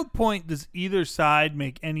 at no point does either side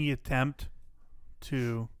make any attempt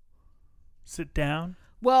to sit down.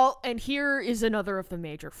 Well, and here is another of the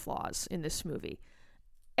major flaws in this movie.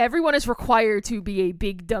 Everyone is required to be a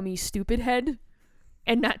big, dummy, stupid head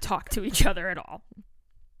and not talk to each other at all.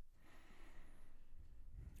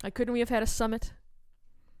 Like, couldn't we have had a summit?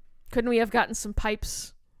 Couldn't we have gotten some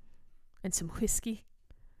pipes and some whiskey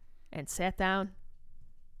and sat down,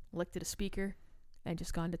 looked at a speaker, and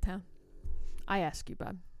just gone to town? I ask you,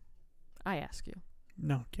 Bob. I ask you.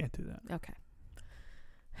 No, can't do that. Okay.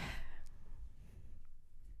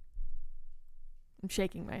 I'm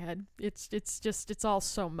shaking my head. It's all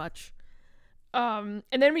so much. And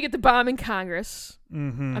then we get the bomb in Congress.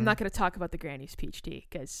 Mm-hmm. I'm not going to talk about the Granny's peach tea,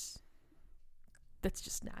 because that's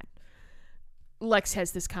just not. Lex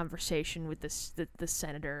has this conversation with the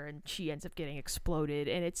senator, and she ends up getting exploded,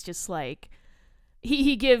 and it's just like,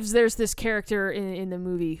 there's this character in the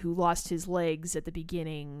movie who lost his legs at the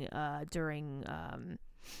beginning during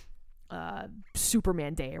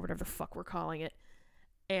Superman Day or whatever the fuck we're calling it,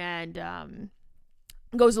 and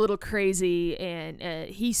goes a little crazy, and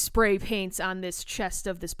he spray paints on this chest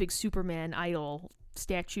of this big Superman idol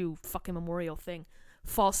statue fucking memorial thing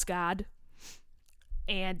false god,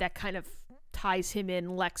 and that kind of ties him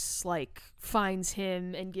in. Lex like finds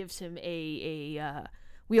him and gives him a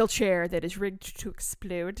wheelchair that is rigged to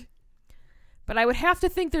explode. But I would have to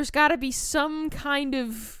think there's got to be some kind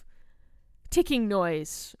of ticking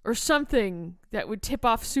noise or something that would tip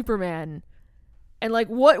off Superman. And like,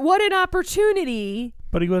 what an opportunity.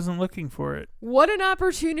 But he wasn't looking for it. What an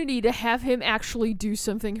opportunity to have him actually do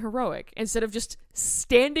something heroic instead of just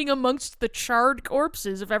standing amongst the charred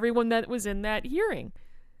corpses of everyone that was in that hearing.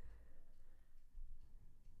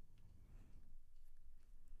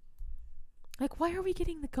 Like, why are we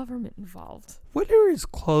getting the government involved? What are his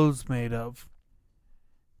clothes made of?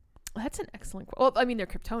 That's an excellent question. Well, I mean, they're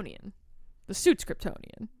Kryptonian. The suit's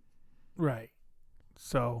Kryptonian. Right.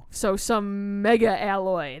 So some mega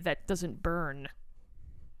alloy that doesn't burn.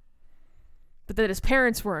 But that his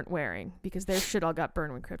parents weren't wearing because their shit all got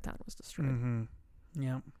burned when Krypton was destroyed. Mm-hmm.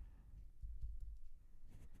 Yep.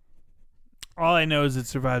 All I know is it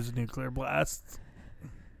survives a nuclear blast.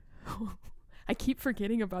 I keep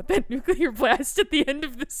forgetting about that nuclear blast at the end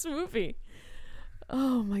of this movie.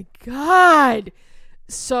 Oh my god.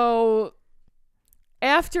 So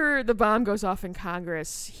after the bomb goes off in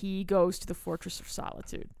Congress, he goes to the Fortress of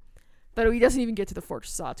Solitude. But he doesn't even get to the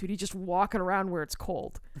Fortress of Solitude. He's just walking around where it's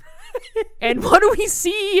cold. And what do we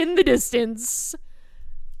see in the distance?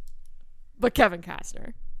 But Kevin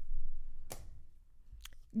Costner.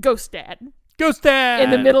 Ghost Dad. Ghost Dad!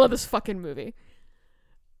 In the middle of this fucking movie.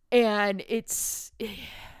 And it's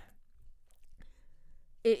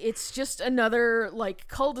just another like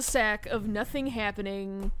cul-de-sac of nothing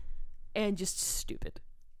happening and just stupid.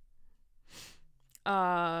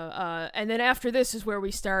 And then after this is where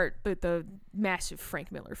we start the massive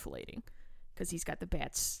Frank Miller filleting, because he's got the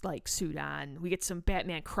Bat's like suit on. We get some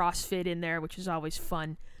Batman CrossFit in there, which is always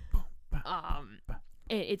fun.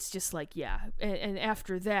 It's just like, yeah. And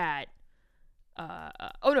after that,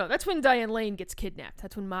 oh no, that's when Diane Lane gets kidnapped.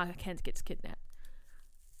 That's when Ma Kent gets kidnapped.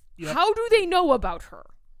 Yep. How do they know about her?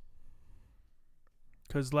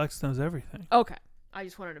 Because Lex knows everything. Okay. I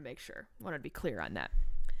just wanted to make sure. Wanted to be clear on that.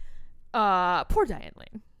 Poor Diane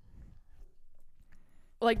Lane.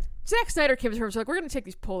 Like, Zack Snyder came to her and was like, we're going to take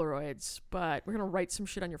these Polaroids, but we're going to write some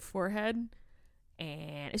shit on your forehead,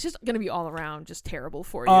 and it's just going to be all around just terrible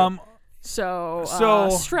for you. So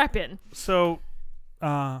strap in. So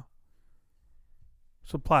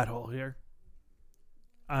plot hole here.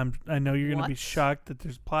 I know you're going to be shocked that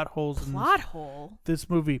there's plot holes in this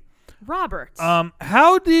movie. Robert.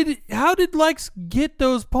 How did Lex get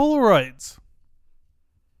those Polaroids?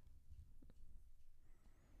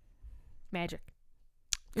 Magic.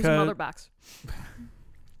 It was a mother box.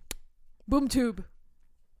 Boom tube.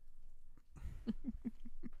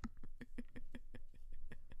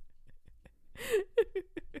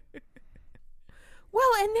 Well,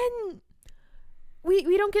 and then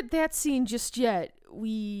we don't get that scene just yet.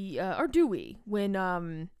 Or do we? When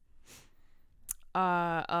the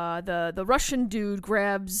Russian dude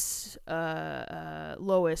grabs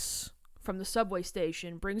Lois from the subway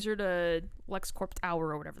station, brings her to LexCorp Tower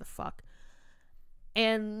or whatever the fuck,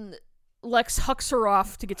 and Lex hucks her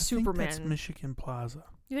off to get Superman. I think that's Michigan Plaza.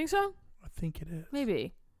 You think so? I think it is.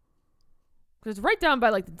 Maybe. Because it's right down by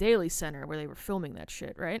like the Daily Center where they were filming that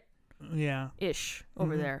shit, right? Yeah. Ish,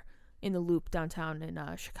 over there in the Loop downtown in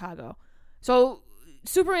Chicago. So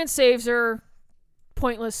Superman saves her.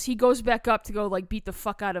 Pointless. He goes back up to go like beat the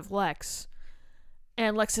fuck out of Lex.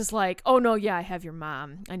 And Lex is like, oh no, yeah, I have your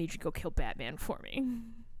mom. I need you to go kill Batman for me.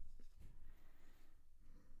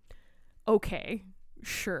 Okay,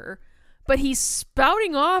 sure. But he's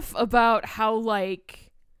spouting off about how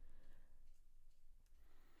like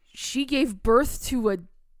she gave birth to a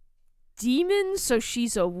demon, so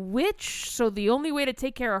she's a witch, so the only way to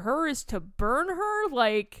take care of her is to burn her.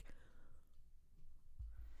 Like,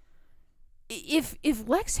 if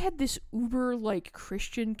Lex had this uber like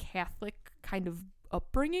Christian Catholic kind of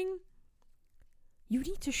upbringing, you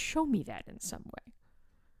need to show me that in some way.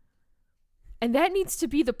 And that needs to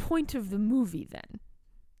be the point of the movie then.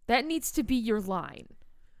 That needs to be your line.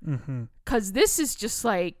 Mm-hmm. 'Cause this is just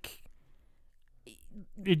like...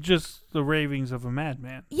 It's just the ravings of a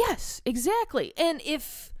madman. Yes, exactly. And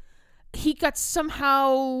if he got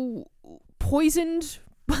somehow poisoned...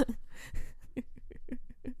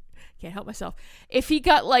 Can't help myself. If he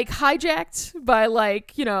got, like, hijacked by,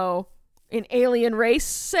 like, you know, an alien race,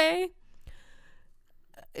 say.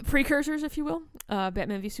 Precursors, if you will.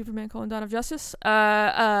 Batman v Superman: Dawn of Justice.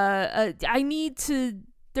 There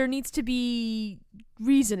needs to be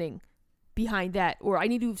reasoning behind that, or I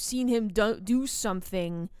need to have seen him do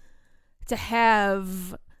something to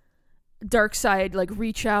have Darkseid like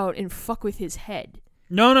reach out and fuck with his head.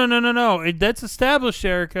 No. That's established,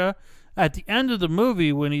 Erica. At the end of the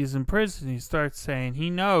movie, when he's in prison, he starts saying he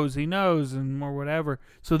knows, and or whatever.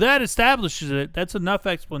 So that establishes it. That's enough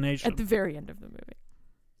explanation. At the very end of the movie.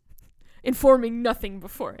 Informing nothing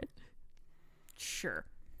before it. Sure.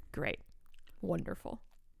 Great. Wonderful.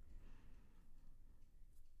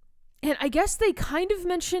 And I guess they kind of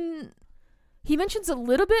he mentions a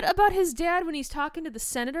little bit about his dad when he's talking to the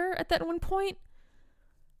senator at that one point,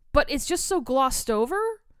 but it's just so glossed over,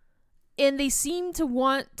 and they seem to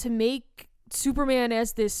want to make Superman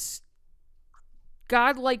as this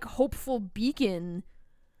godlike, hopeful beacon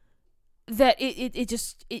that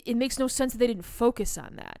it makes no sense that they didn't focus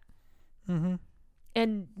on that. Mm-hmm.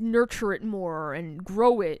 And nurture it more and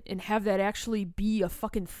grow it and have that actually be a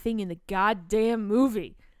fucking thing in the goddamn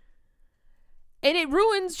movie. And it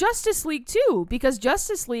ruins Justice League too, because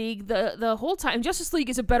Justice League, the whole time, Justice League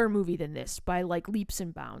is a better movie than this by like leaps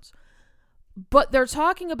and bounds. But they're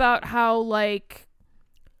talking about how like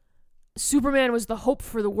Superman was the hope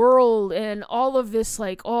for the world and all of this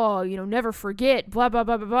like, oh, never forget, blah, blah,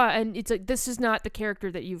 blah, blah, blah. And it's like, this is not the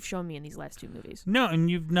character that you've shown me in these last two movies. No,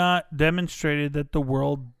 and you've not demonstrated that the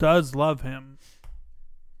world does love him.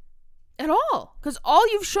 At all. Because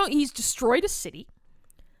all you've shown, he's destroyed a city.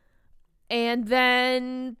 And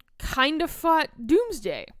then kind of fought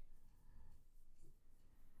Doomsday.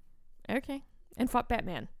 Okay. And fought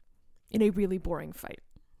Batman in a really boring fight.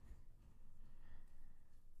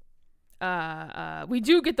 We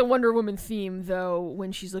do get the Wonder Woman theme, though,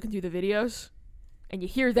 when she's looking through the videos. And you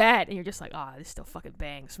hear that, and you're just like, this still fucking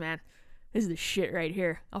bangs, man. This is the shit right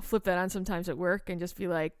here. I'll flip that on sometimes at work and just be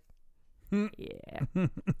like, yeah.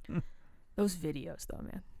 Those videos, though,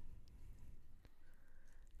 man.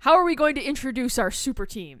 How are we going to introduce our super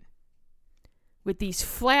team? With these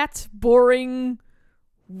flat, boring,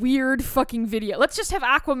 weird fucking video. Let's just have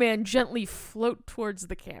Aquaman gently float towards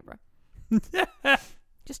the camera.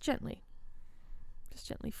 Just gently. Just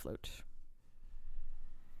gently float.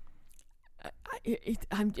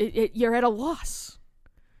 You're at a loss.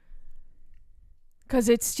 Because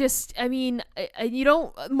it's just, the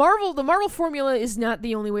Marvel formula is not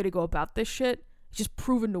the only way to go about this shit. It's just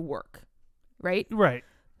proven to work. Right? Right.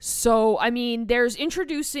 So, there's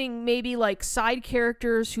introducing maybe like side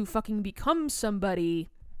characters who fucking become somebody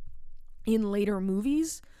in later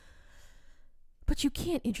movies. But you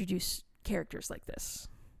can't introduce characters like this.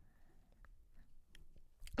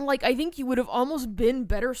 Like, I think you would have almost been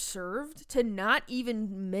better served to not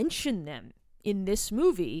even mention them in this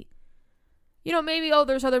movie. Maybe,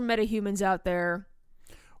 there's other metahumans out there.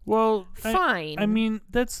 Well, fine.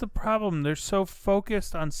 That's the problem. They're so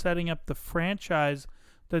focused on setting up the franchise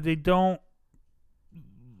that they don't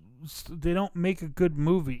make a good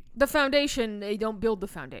movie. The foundation, they don't build the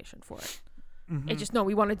foundation for it. Mm-hmm. It's just, no,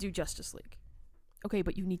 we want to do Justice League. Okay,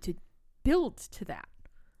 but you need to build to that.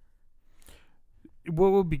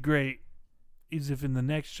 What would be great is if in the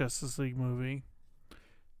next Justice League movie,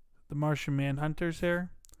 the Martian Manhunter's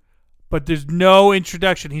there, but there's no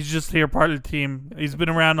introduction. He's just here, part of the team. He's been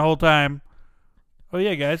around the whole time. Oh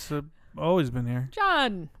yeah, guys, I've always been here.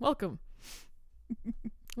 John, welcome.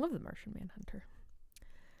 Love the Martian Manhunter.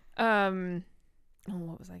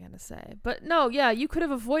 What was I gonna say? But no, yeah, you could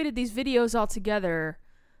have avoided these videos altogether.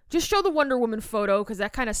 Just show the Wonder Woman photo, because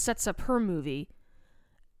that kind of sets up her movie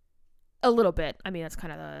a little bit. That's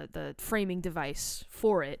kind of the framing device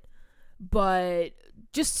for it. But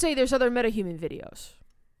just say there's other metahuman videos.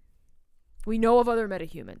 We know of other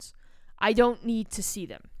metahumans. I don't need to see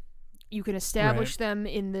them. You can establish them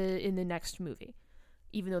in the next movie.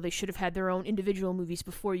 Even though they should have had their own individual movies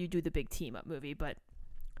before you do the big team-up movie, but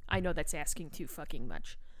I know that's asking too fucking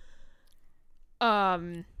much.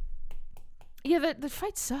 Yeah, the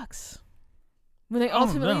fight sucks. When they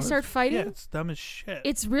ultimately start fighting, it's dumb as shit.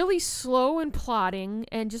 It's really slow and plotting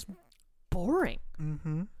and just boring.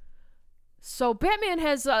 Mm-hmm. So Batman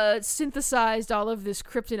has synthesized all of this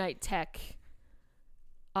kryptonite tech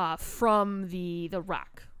from the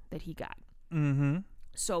rock that he got. Mm-hmm.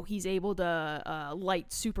 So he's able to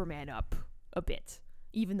light Superman up a bit,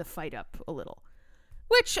 even the fight up a little.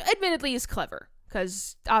 Which, admittedly, is clever.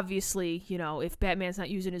 Because, obviously, if Batman's not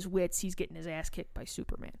using his wits, he's getting his ass kicked by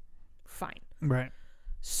Superman. Fine. Right.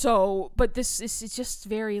 So, but this is just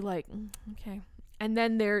very, like, okay. And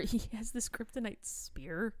then he has this kryptonite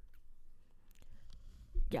spear.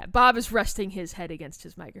 Yeah, Bob is resting his head against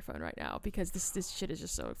his microphone right now because this shit is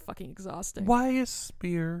just so fucking exhausting. Why a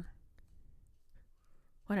spear?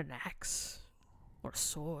 What an axe. Or a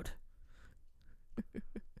sword.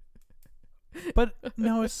 But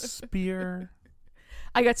no, a spear.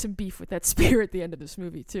 I got some beef with that spear at the end of this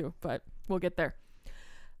movie too, but we'll get there.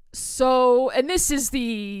 So, and this is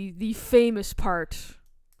the famous part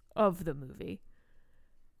of the movie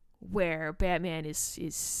where Batman is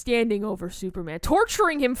standing over Superman,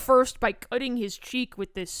 torturing him first by cutting his cheek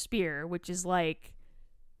with this spear, which is like,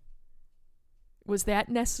 was that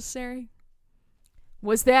necessary?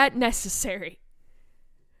 Was that necessary?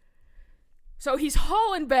 So he's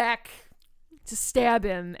hauling back to stab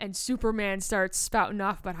him, and Superman starts spouting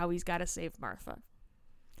off about how he's got to save Martha.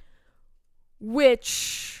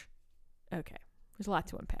 Which, okay, there's a lot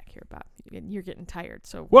to unpack here, Bob. You're getting tired,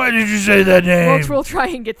 so Why did you say that name? we'll try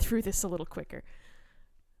and get through this a little quicker.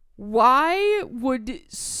 Why would...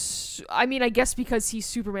 I mean, I guess because he's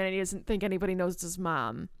Superman and he doesn't think anybody knows his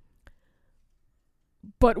mom.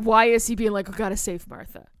 But why is he being like, I gotta save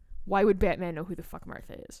Martha? Why would Batman know who the fuck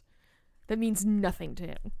Martha is? That means nothing to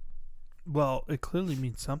him. Well, it clearly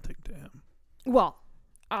means something to him. Well,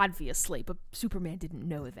 obviously, but Superman didn't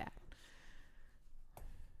know that.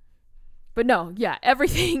 But no, yeah,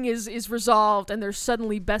 everything is resolved and they're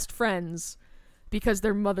suddenly best friends because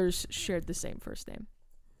their mothers shared the same first name.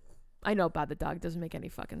 I know, Bob the dog doesn't make any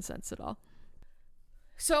fucking sense at all.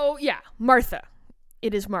 So, yeah, Martha.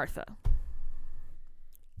 It is Martha.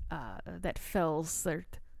 That fells,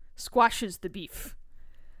 that squashes the beef.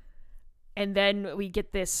 And then we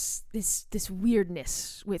get this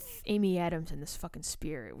weirdness with Amy Adams and this fucking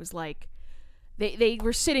spear. It was like they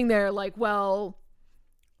were sitting there like, well,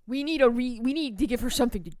 we need to give her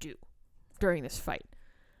something to do during this fight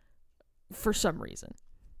for some reason.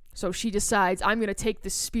 So she decides, I'm going to take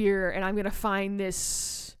this spear and I'm going to find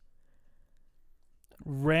this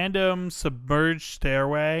random submerged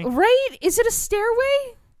stairway. Right? Is it a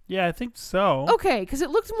stairway? Yeah, I think so. Okay, because it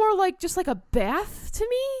looked more like just like a bath to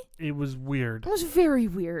me. It was weird. It was very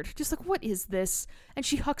weird. Just like, what is this? And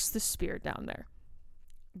she hucks the spear down there.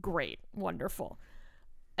 Great. Wonderful.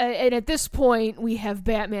 And at this point, we have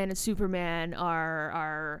Batman and Superman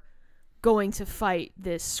are going to fight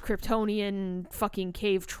this Kryptonian fucking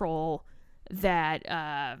cave troll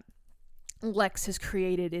that Lex has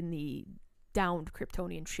created in the downed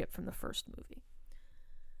Kryptonian ship from the first movie.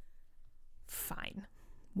 Fine.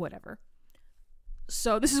 Whatever.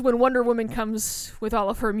 So this is when Wonder Woman comes with all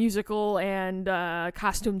of her musical and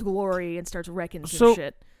costumed glory and starts wrecking some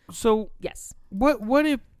shit. So yes. What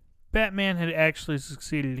if Batman had actually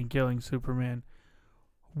succeeded in killing Superman?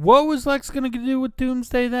 What was Lex going to do with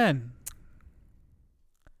Doomsday then?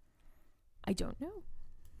 I don't know.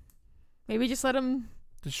 Maybe just let him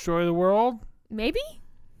destroy the world? Maybe?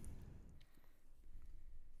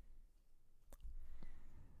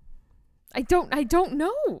 I don't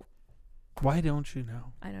know. Why don't you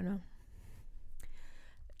know? I don't know.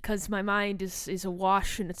 Because my mind is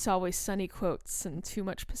awash in It's Always Sunny quotes and too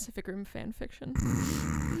much Pacific Rim fan fiction.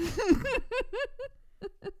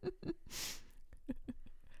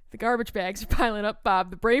 The garbage bags are piling up, Bob.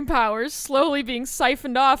 The brain power's slowly being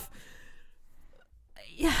siphoned off.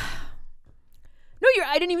 Yeah. No,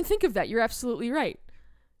 I didn't even think of that. You're absolutely right.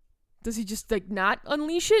 Does he just, like, not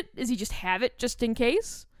unleash it? Does he just have it just in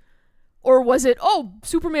case? Or was it, oh,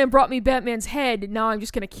 Superman brought me Batman's head, and now I'm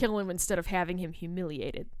just going to kill him instead of having him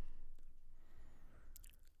humiliated?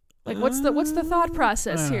 Like, what's the thought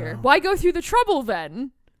process here? Why go through the trouble,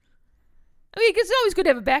 then? I mean, it's always good to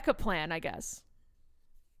have a backup plan, I guess.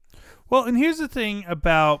 Well, and here's the thing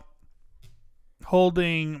about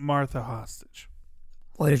holding Martha hostage.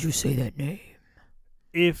 Why did you say that name?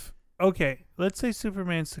 Okay, let's say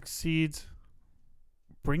Superman succeeds,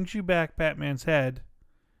 brings you back Batman's head,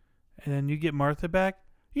 and then you get Martha back,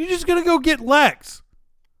 you're just going to go get Lex.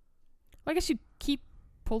 Well, I guess you'd keep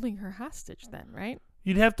holding her hostage then, right?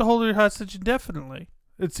 You'd have to hold her hostage indefinitely.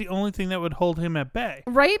 It's the only thing that would hold him at bay.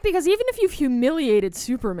 Right? Because even if you've humiliated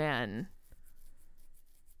Superman,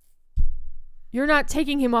 you're not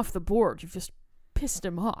taking him off the board. You've just pissed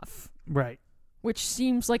him off. Right. Which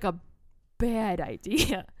seems like a bad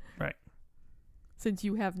idea. Right. Since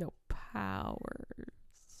you have no powers.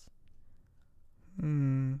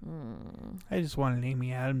 I just wanted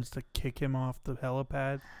Amy Adams to kick him off the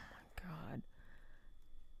helipad. Oh my god.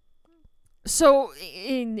 So,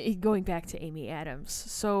 in going back to Amy Adams,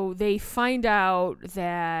 so they find out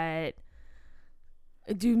that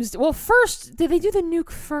Doomsday... Well, first, did they do the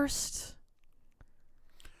nuke first?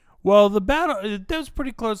 Well, the battle... That was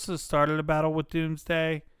pretty close to the start of the battle with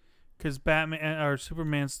Doomsday. because Batman or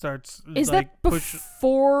Superman starts. Is like, that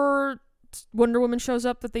before Wonder Woman shows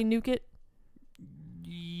up that they nuke it?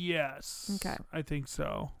 Yes. Okay. I think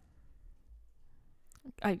so.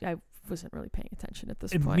 I wasn't really paying attention at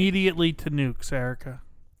this point. Immediately to nukes, Erica.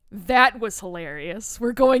 That was hilarious.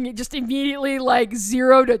 We're going just immediately like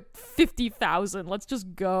 0 to 50,000. Let's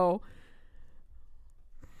just go.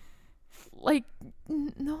 Like,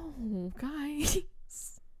 no, guys.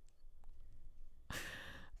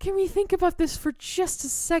 Can we think about this for just a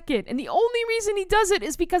second? And the only reason he does it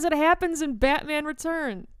is because it happens in Batman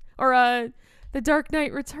Returns. Or, The Dark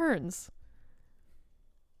Knight Returns.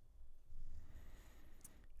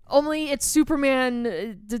 Only it's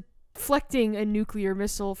Superman deflecting a nuclear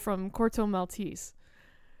missile from Corto Maltese.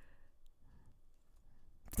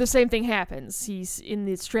 The same thing happens. He's in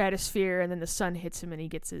the stratosphere, and then the sun hits him, and he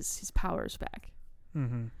gets his powers back.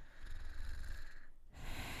 Mm-hmm.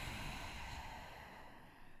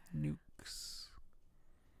 Nukes.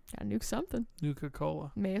 Gotta nuke something.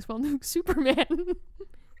 Nuka-Cola. May as well nuke Superman.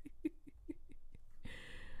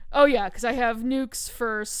 Oh, yeah, because I have nukes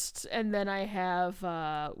first, and then I have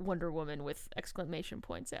Wonder Woman with exclamation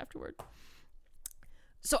points afterward.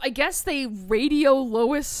 So I guess they radio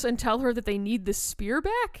Lois and tell her that they need the spear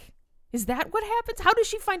back? Is that what happens? How does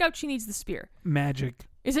she find out she needs the spear? Magic.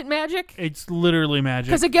 Is it magic? It's literally magic.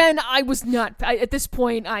 Because again, I was not... at this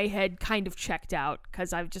point, I had kind of checked out,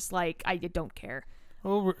 because I'm just like, I don't care.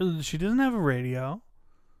 Oh, she doesn't have a radio.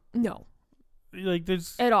 No. Like,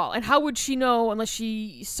 there's... At all. And how would she know unless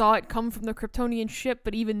she saw it come from the Kryptonian ship?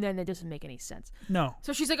 But even then, it doesn't make any sense. No.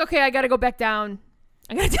 So she's like, okay, I gotta go back down.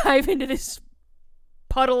 I gotta dive into this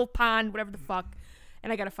puddle, pond, whatever the fuck.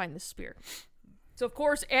 And I gotta find this spear. So, of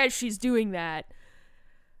course, as she's doing that,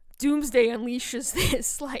 Doomsday unleashes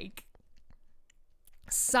this, like,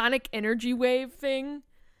 sonic energy wave thing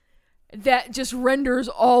that just renders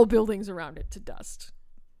all buildings around it to dust.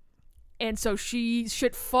 And so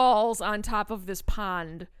shit falls on top of this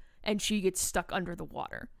pond, and she gets stuck under the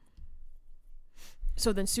water.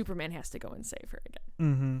 So then Superman has to go and save her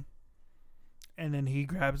again. Mm-hmm. And then he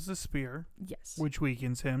grabs the spear. Yes. Which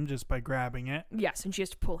weakens him just by grabbing it. Yes, and she has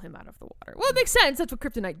to pull him out of the water. Well, it makes sense. That's what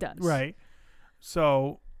Kryptonite does. Right.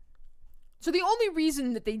 So the only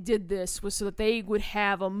reason that they did this was so that they would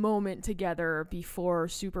have a moment together before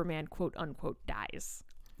Superman, quote unquote, dies.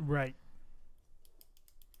 Right.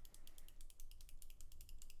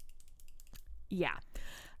 Yeah.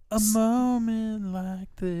 A moment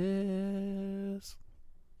like this.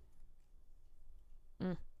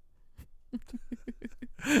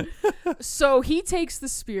 So he takes the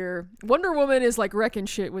spear. Wonder Woman is like wrecking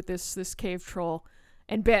shit with this cave troll,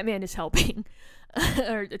 and Batman is helping,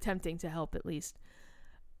 or attempting to help at least.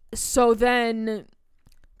 So then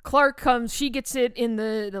Clark comes. She gets it in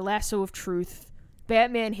the lasso of truth.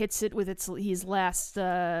 Batman hits it with his last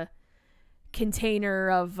container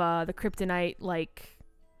of the kryptonite, like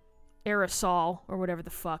aerosol or whatever the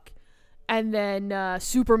fuck. And then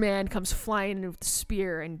Superman comes flying in with the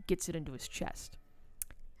spear and gets it into his chest.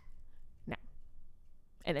 Now.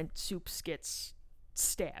 And then Supes gets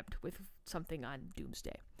stabbed with something on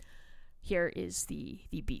Doomsday. Here is the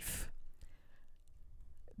beef.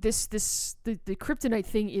 The kryptonite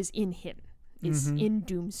thing is in him. Is in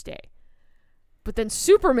Doomsday. But then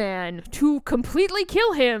Superman, to completely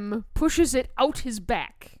kill him, pushes it out his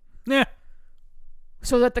back. Yeah.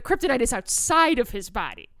 So that the kryptonite is outside of his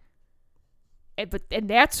body. And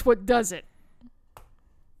that's what does it.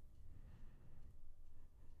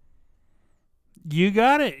 You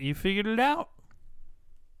got it. You figured it out.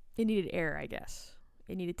 It needed air, I guess.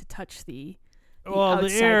 It needed to touch the the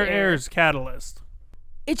air is catalyst.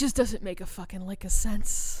 It just doesn't make a fucking lick of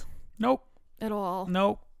sense. Nope. At all.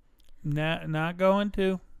 Nope. Not going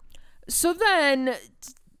to. So then,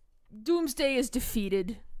 Doomsday is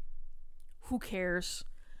defeated. Who cares?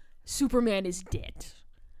 Superman is dead.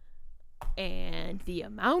 And the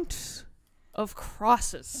amount of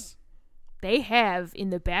crosses they have in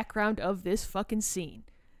the background of this fucking scene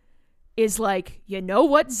is like, you know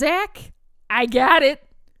what, Zach? I got it.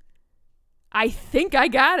 I think I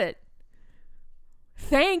got it.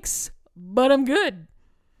 Thanks, but I'm good.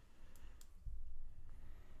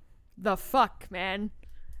 The fuck, man.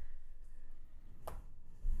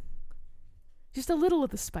 Just a little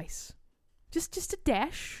of the spice. Just a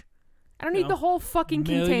dash. I don't need the whole fucking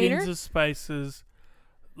container. Millions of spices.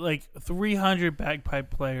 Like 300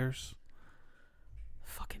 bagpipe players.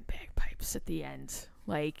 Fucking bagpipes at the end.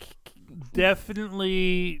 Like,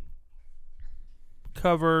 definitely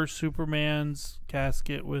cover Superman's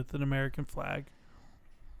casket with an American flag.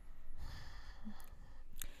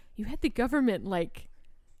 You had the government, like,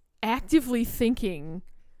 actively thinking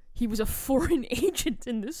he was a foreign agent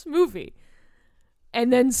in this movie.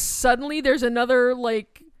 And then suddenly there's another,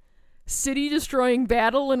 like, city-destroying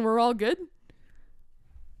battle and we're all good?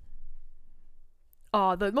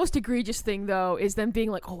 Oh, the most egregious thing, though, is them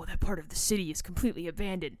being like, oh, that part of the city is completely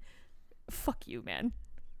abandoned. Fuck you, man.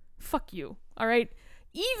 Fuck you. All right?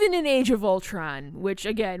 Even in Age of Ultron, which,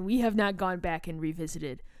 again, we have not gone back and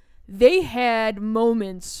revisited, they had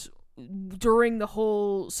moments during the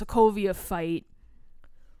whole Sokovia fight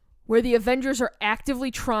where the Avengers are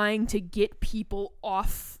actively trying to get people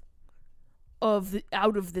out of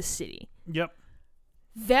the city. Yep.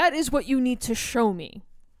 That is what you need to show me.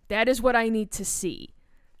 That is what I need to see.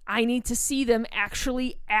 I need to see them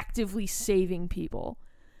actually actively saving people.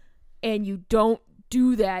 And you don't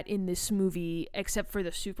do that in this movie except for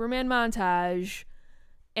the Superman montage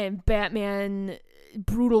and Batman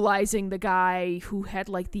brutalizing the guy who had,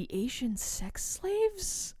 like, the Asian sex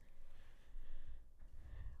slaves?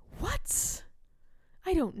 What?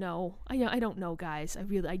 I don't know. I don't know, guys.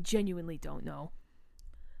 I genuinely don't know.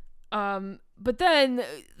 But then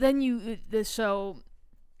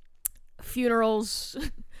funerals.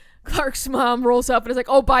 Clark's mom rolls up and is like,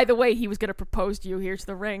 oh, by the way, he was going to propose to you. Here's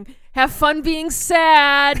the ring. Have fun being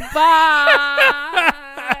sad. Bye.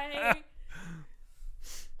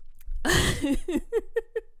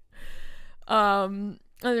 And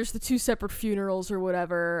there's the 2 separate funerals or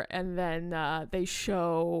whatever. And then they're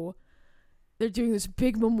doing this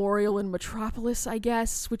big memorial in Metropolis, I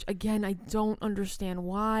guess, which, again, I don't understand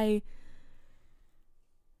why.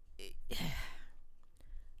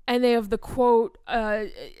 And they have the quote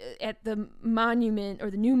at the monument,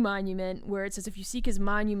 or the new monument, where it says, if you seek his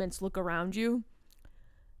monuments, look around you.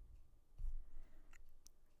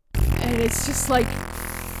 And it's just like,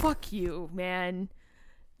 fuck you, man.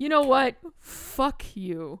 You know what? Fuck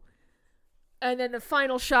you. And then the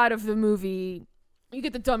final shot of the movie, you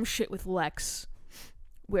get the dumb shit with Lex,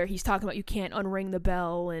 where he's talking about you can't unring the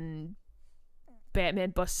bell, and Batman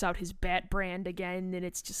busts out his Bat brand again, and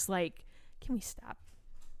it's just like, can we stop?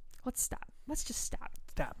 Let's stop. Let's just stop.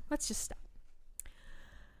 Let's just stop.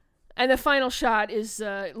 And the final shot is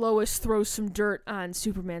Lois throws some dirt on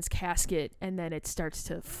Superman's casket, and then it starts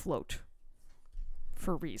to float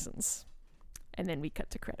for reasons. And then we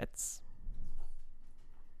cut to credits.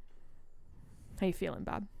 How you feeling,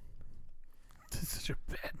 Bob? It's such a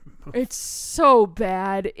bad movie. It's so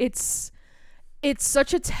bad. It's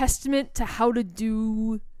such a testament to how to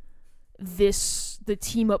do the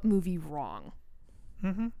team-up movie wrong.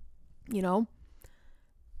 Mm-hmm. You know?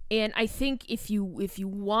 And I think if you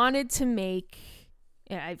wanted to make,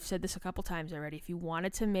 and I've said this a couple times already, if you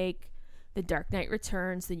wanted to make The Dark Knight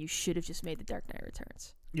Returns, then you should have just made The Dark Knight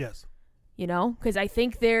Returns. Yes. You know? Because I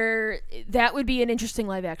think that would be an interesting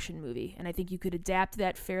live-action movie, and I think you could adapt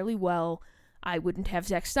that fairly well. I wouldn't have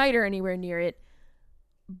Zack Snyder anywhere near it,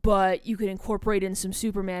 but you could incorporate in some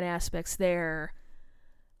Superman aspects there.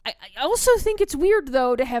 I also think it's weird,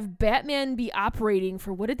 though, to have Batman be operating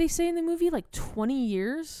for, what did they say in the movie, like 20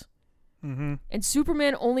 years? Mm-hmm. And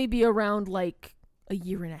Superman only be around, like, a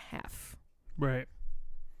year and a half. Right.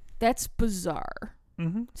 That's bizarre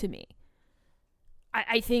to me.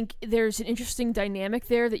 I think there's an interesting dynamic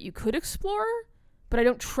there that you could explore, but I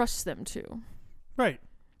don't trust them to. Right.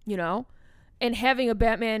 You know? And having a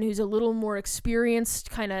Batman who's a little more experienced,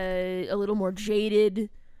 kind of a little more jaded,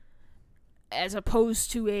 as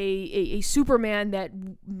opposed to a Superman that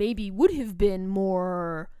maybe would have been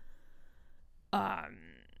more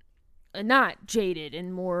not jaded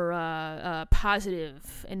and more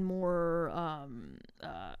positive and more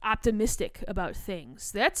optimistic about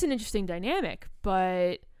things. That's an interesting dynamic,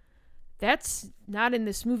 but that's not in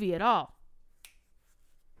this movie at all.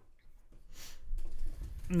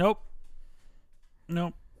 Nope.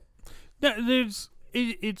 No,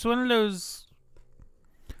 it's one of those.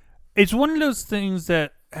 It's one of those things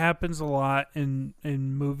that happens a lot in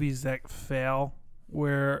movies that fail,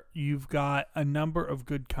 where you've got a number of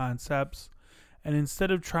good concepts, and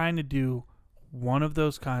instead of trying to do one of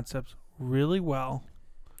those concepts really well,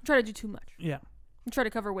 try to do too much. Yeah, try to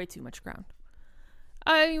cover way too much ground.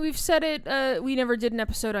 We've said it. We never did an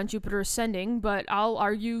episode on Jupiter Ascending, but I'll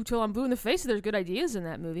argue till I'm blue in the face that there's good ideas in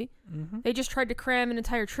that movie. Mm-hmm. They just tried to cram an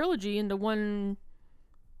entire trilogy into one,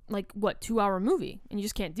 2-hour movie, and you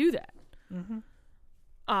just can't do that. Mm-hmm.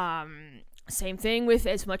 Same thing with,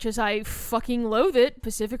 as much as I fucking loathe it,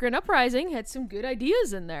 Pacific Rim Uprising had some good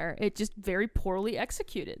ideas in there. It just very poorly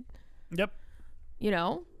executed. Yep. You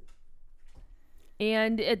know?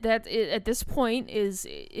 And at this point is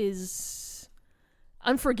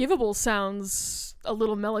Unforgivable sounds a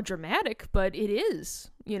little melodramatic, but it is,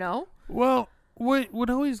 you know? Well, what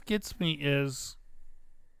always gets me is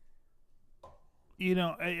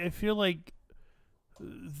I feel like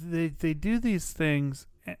they do these things,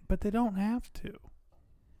 but they don't have to.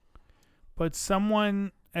 But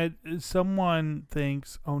someone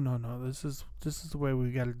thinks, oh no, this is the way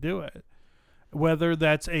we got to do it. Whether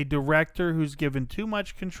that's a director who's given too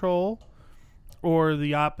much control, or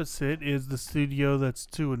the opposite is the studio that's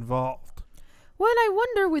too involved. Well, and I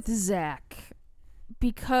wonder with Zack,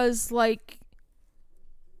 because like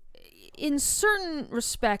in certain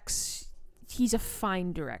respects, he's a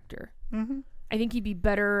fine director. Mm-hmm. I think he'd be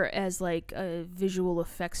better as like a visual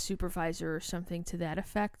effects supervisor or something to that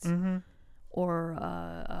effect, Mm-hmm. or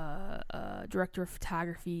a director of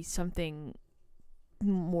photography, something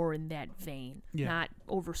more in that vein, not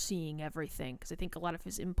overseeing everything. Because I think a lot of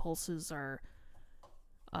his impulses are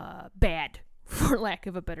bad, for lack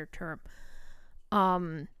of a better term.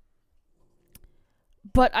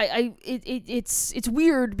 But it's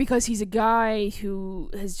weird because he's a guy who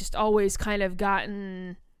has just always kind of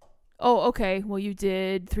gotten, oh, okay, well, you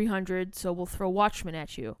did 300, so we'll throw Watchmen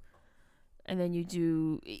at you. And then you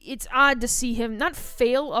do... It's odd to see him not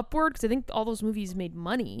fail upward, because I think all those movies made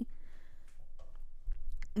money.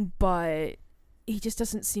 But he just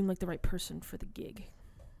doesn't seem like the right person for the gig.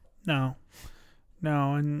 No,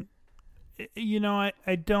 and,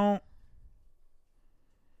 I don't...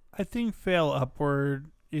 I think fail upward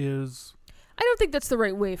is... I don't think that's the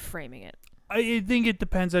right way of framing it. I think it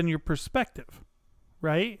depends on your perspective,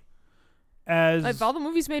 right? If all the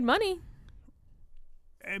movies made money.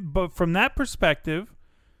 But from that perspective,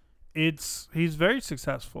 he's very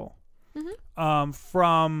successful. Mm-hmm.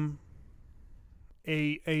 From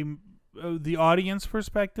the audience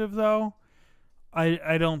perspective, though,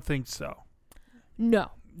 I don't think so.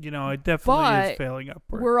 No. It definitely is failing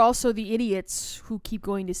upward. We're also the idiots who keep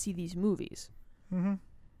going to see these movies. Mm-hmm.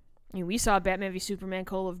 I mean, we saw Batman v Superman: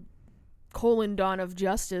 Dawn of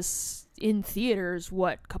Justice in theaters,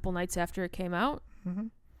 a couple nights after it came out? Mm-hmm.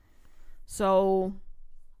 So,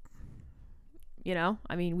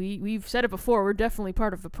 I mean, we've said it before, we're definitely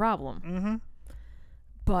part of the problem. Mm-hmm.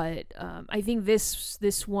 But I think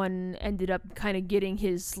this one ended up kind of getting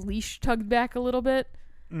his leash tugged back a little bit.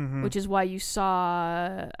 Mm-hmm. Which is why you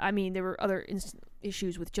saw... I mean, there were other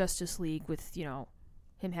issues with Justice League, with,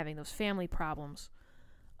 him having those family problems.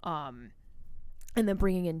 And then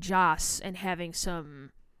bringing in Joss and having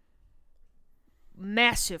some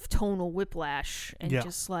massive tonal whiplash. And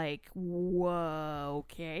just like, whoa,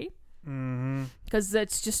 okay. Mm-hmm. Because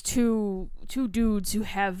that's just two dudes who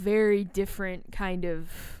have very different kind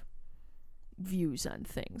of views on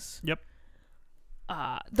things. Yep.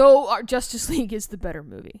 Though our Justice League is the better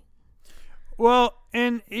movie. Well,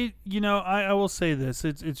 and I will say this: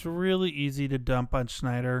 it's really easy to dump on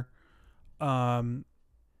Snyder, and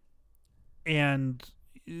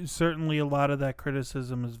certainly a lot of that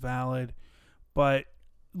criticism is valid. But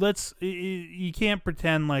you can't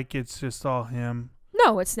pretend like it's just all him.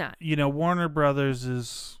 No, it's not. Warner Brothers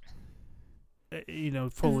is,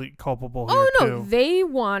 fully culpable here Oh no, too. they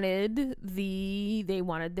wanted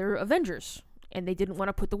their Avengers. And they didn't want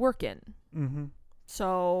to put the work in. Mm-hmm.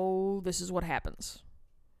 So this is what happens.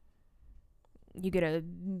 You get a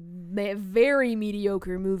very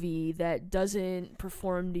mediocre movie that doesn't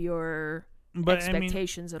perform to your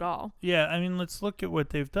expectations at all. Yeah, I mean, let's look at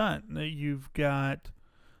what they've done. You've got,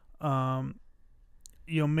 Man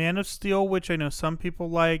of Steel, which I know some people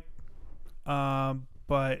like, but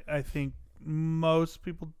I think most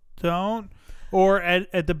people don't. Or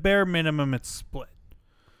at the bare minimum, it's split.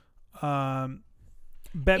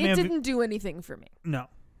 Batman it didn't do anything for me. No.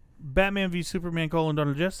 Batman v Superman: Dawn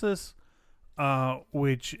of Justice,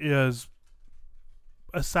 which is,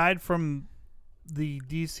 aside from the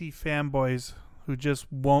DC fanboys who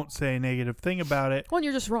just won't say a negative thing about it. Well,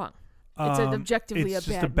 you're just wrong. It's objectively it's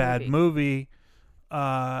just a bad movie.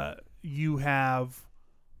 You have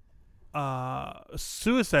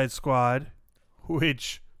Suicide Squad,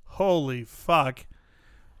 which, holy fuck,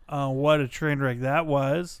 what a train wreck that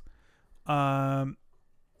was.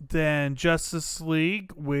 Then Justice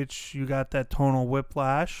League, which you got that tonal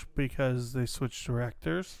whiplash because they switched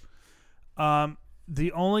directors.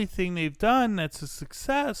 The only thing they've done that's a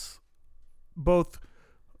success, both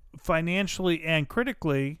financially and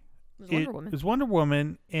critically, is Wonder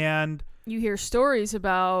Woman. And you hear stories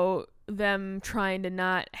about them trying to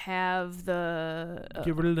not have the...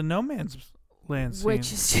 get rid of the No Man's Land scene.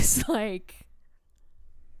 Which is just like...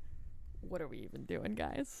 What are we even doing,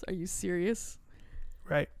 guys? Are you serious?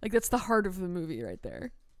 Right. Like, that's the heart of the movie right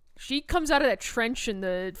there. She comes out of that trench in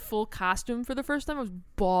the full costume for the first time. I was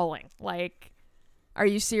bawling. Like, are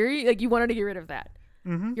you serious? Like, you wanted to get rid of that.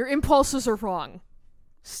 Mm-hmm. Your impulses are wrong.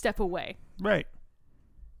 Step away. Right.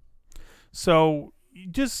 So,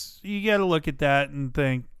 you got to look at that and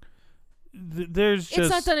think there's just It's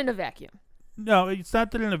not done in a vacuum. No, it's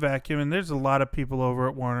not done in a vacuum, and there's a lot of people over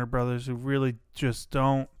at Warner Brothers who really just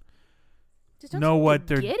don't know what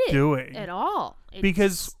they're doing at all.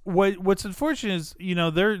 Because what's unfortunate is,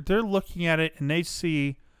 they're looking at it and they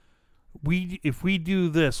see if we do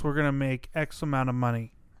this, we're gonna make X amount of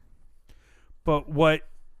money. But what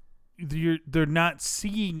they're not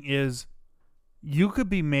seeing is you could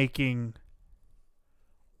be making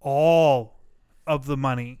all of the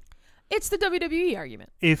money. It's the WWE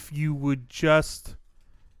argument. If you would just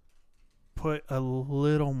put a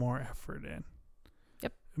little more effort in.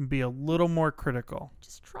 Yep. And be a little more critical.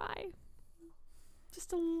 Just try.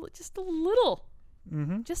 Just a little.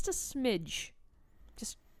 Mm-hmm. Just a smidge.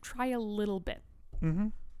 Just try a little bit. Mm-hmm.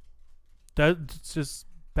 Just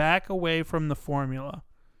back away from the formula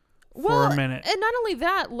for a minute. And not only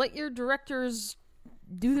that, let your directors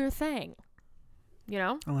do their thing.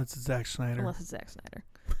 Unless it's Zack Snyder.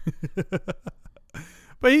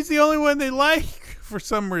 But he's the only one they like for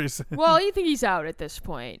some reason. Well, I think he's out at this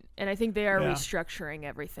point, and I think they are restructuring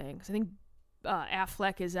everything. 'Cause I think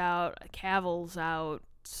Affleck is out, Cavill's out,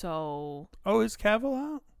 so... Oh, is Cavill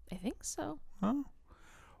out? I think so. Oh.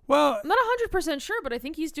 Well... I'm not 100% sure, but I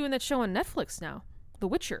think he's doing that show on Netflix now. The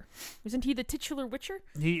Witcher. Isn't he the titular Witcher?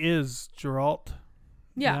 He is, Geralt.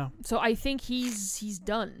 Yeah. So I think he's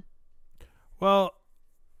done. Well...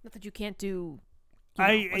 Not that you can't do...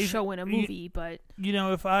 a show in a movie, but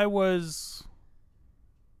if I wouldn't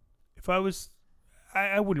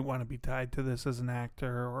want to be tied to this as an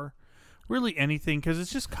actor or really anything, because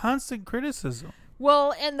it's just constant criticism.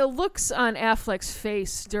 Well, and the looks on Affleck's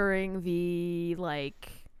face during the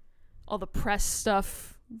all the press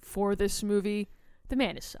stuff for this movie, the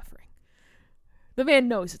man is suffering. The man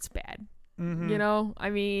knows it's bad. Mm-hmm. I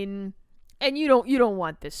mean, and you don't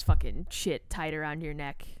want this fucking shit tied around your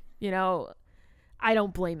neck. I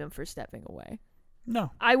don't blame him for stepping away.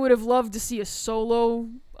 No. I would have loved to see a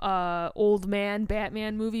solo old man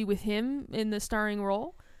Batman movie with him in the starring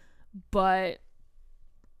role. But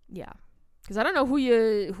yeah. Because I don't know who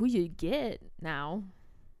you get now.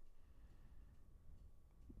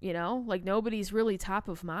 Nobody's really top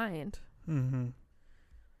of mind. Mm-hmm.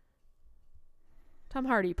 Tom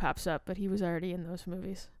Hardy pops up, but he was already in those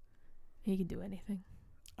movies. He can do anything.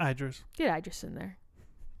 Idris. Get Idris in there.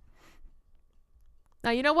 Now,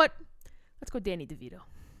 you know what? Let's go Danny DeVito.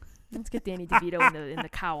 Let's get Danny DeVito in the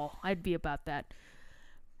cowl. I'd be about that.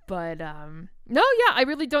 But, I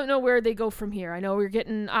really don't know where they go from here. I know we're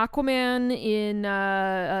getting Aquaman in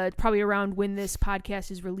probably around when this podcast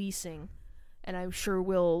is releasing. And I'm sure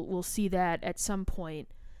we'll see that at some point.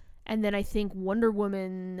 And then I think Wonder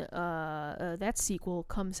Woman, that sequel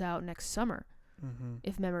comes out next summer,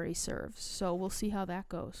 if memory serves. So we'll see how that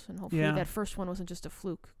goes. And hopefully that first one wasn't just a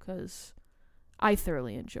fluke, because... I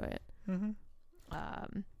thoroughly enjoy it. Mm-hmm. I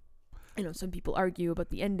know some people argue about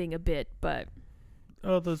the ending a bit, but...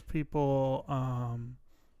 Oh, those people are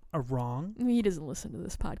wrong. I mean, he doesn't listen to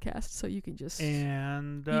this podcast, so you can just...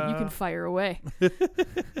 And... You can fire away.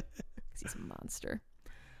 He's a monster.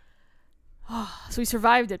 So we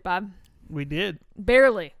survived it, Bob. We did.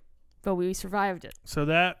 Barely. But we survived it. So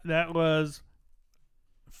that was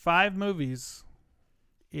 5 movies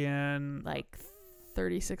in...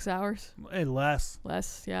 36 hours? Less.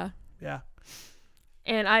 Less, yeah. Yeah.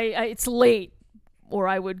 And I it's late, or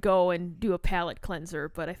I would go and do a palate cleanser,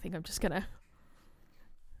 but I think I'm just going to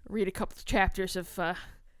read a couple of chapters of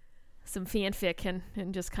some fanfic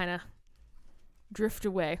and just kind of drift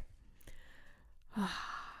away.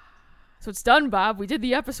 So it's done, Bob. We did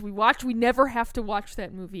the episode. We never have to watch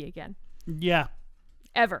that movie again. Yeah.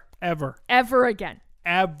 Ever. Ever again.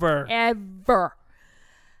 Ever.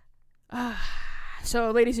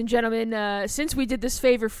 So, ladies and gentlemen, since we did this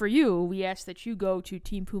favor for you, we ask that you go to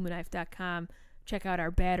teampumaknife.com, check out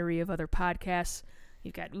our battery of other podcasts.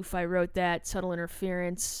 You've got Oof, I Wrote That, Subtle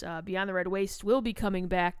Interference, Beyond the Red Waste will be coming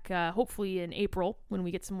back, hopefully in April, when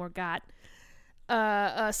we get some more got.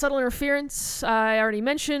 Subtle Interference, I already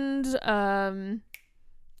mentioned.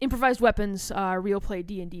 Improvised Weapons, Real Play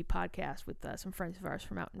D&D podcast with some friends of ours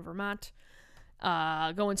from out in Vermont.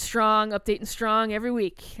 Going strong, updating strong every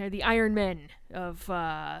week. They're the Iron Men of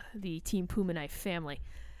the Team Puma Knife family.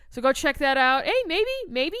 So go check that out. Hey,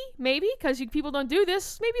 maybe, because people don't do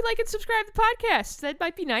this, maybe like and subscribe to the podcast. That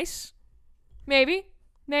might be nice. Maybe.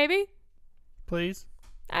 Please.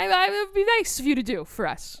 It would be nice of you to do for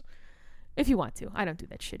us. If you want to. I don't do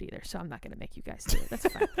that shit either, so I'm not going to make you guys do it. That's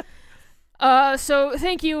fine. So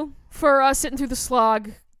thank you for sitting through the slog.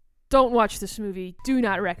 Don't watch this movie. Do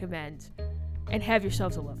not recommend. And have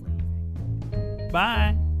yourselves a lovely evening.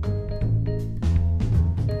 Bye.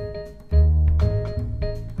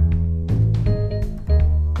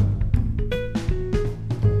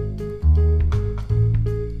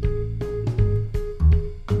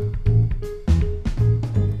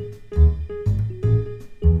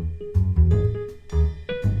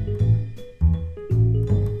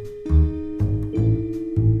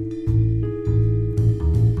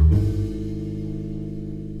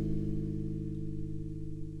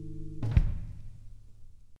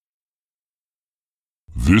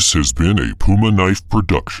 This has been a Puma Knife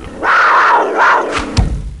production.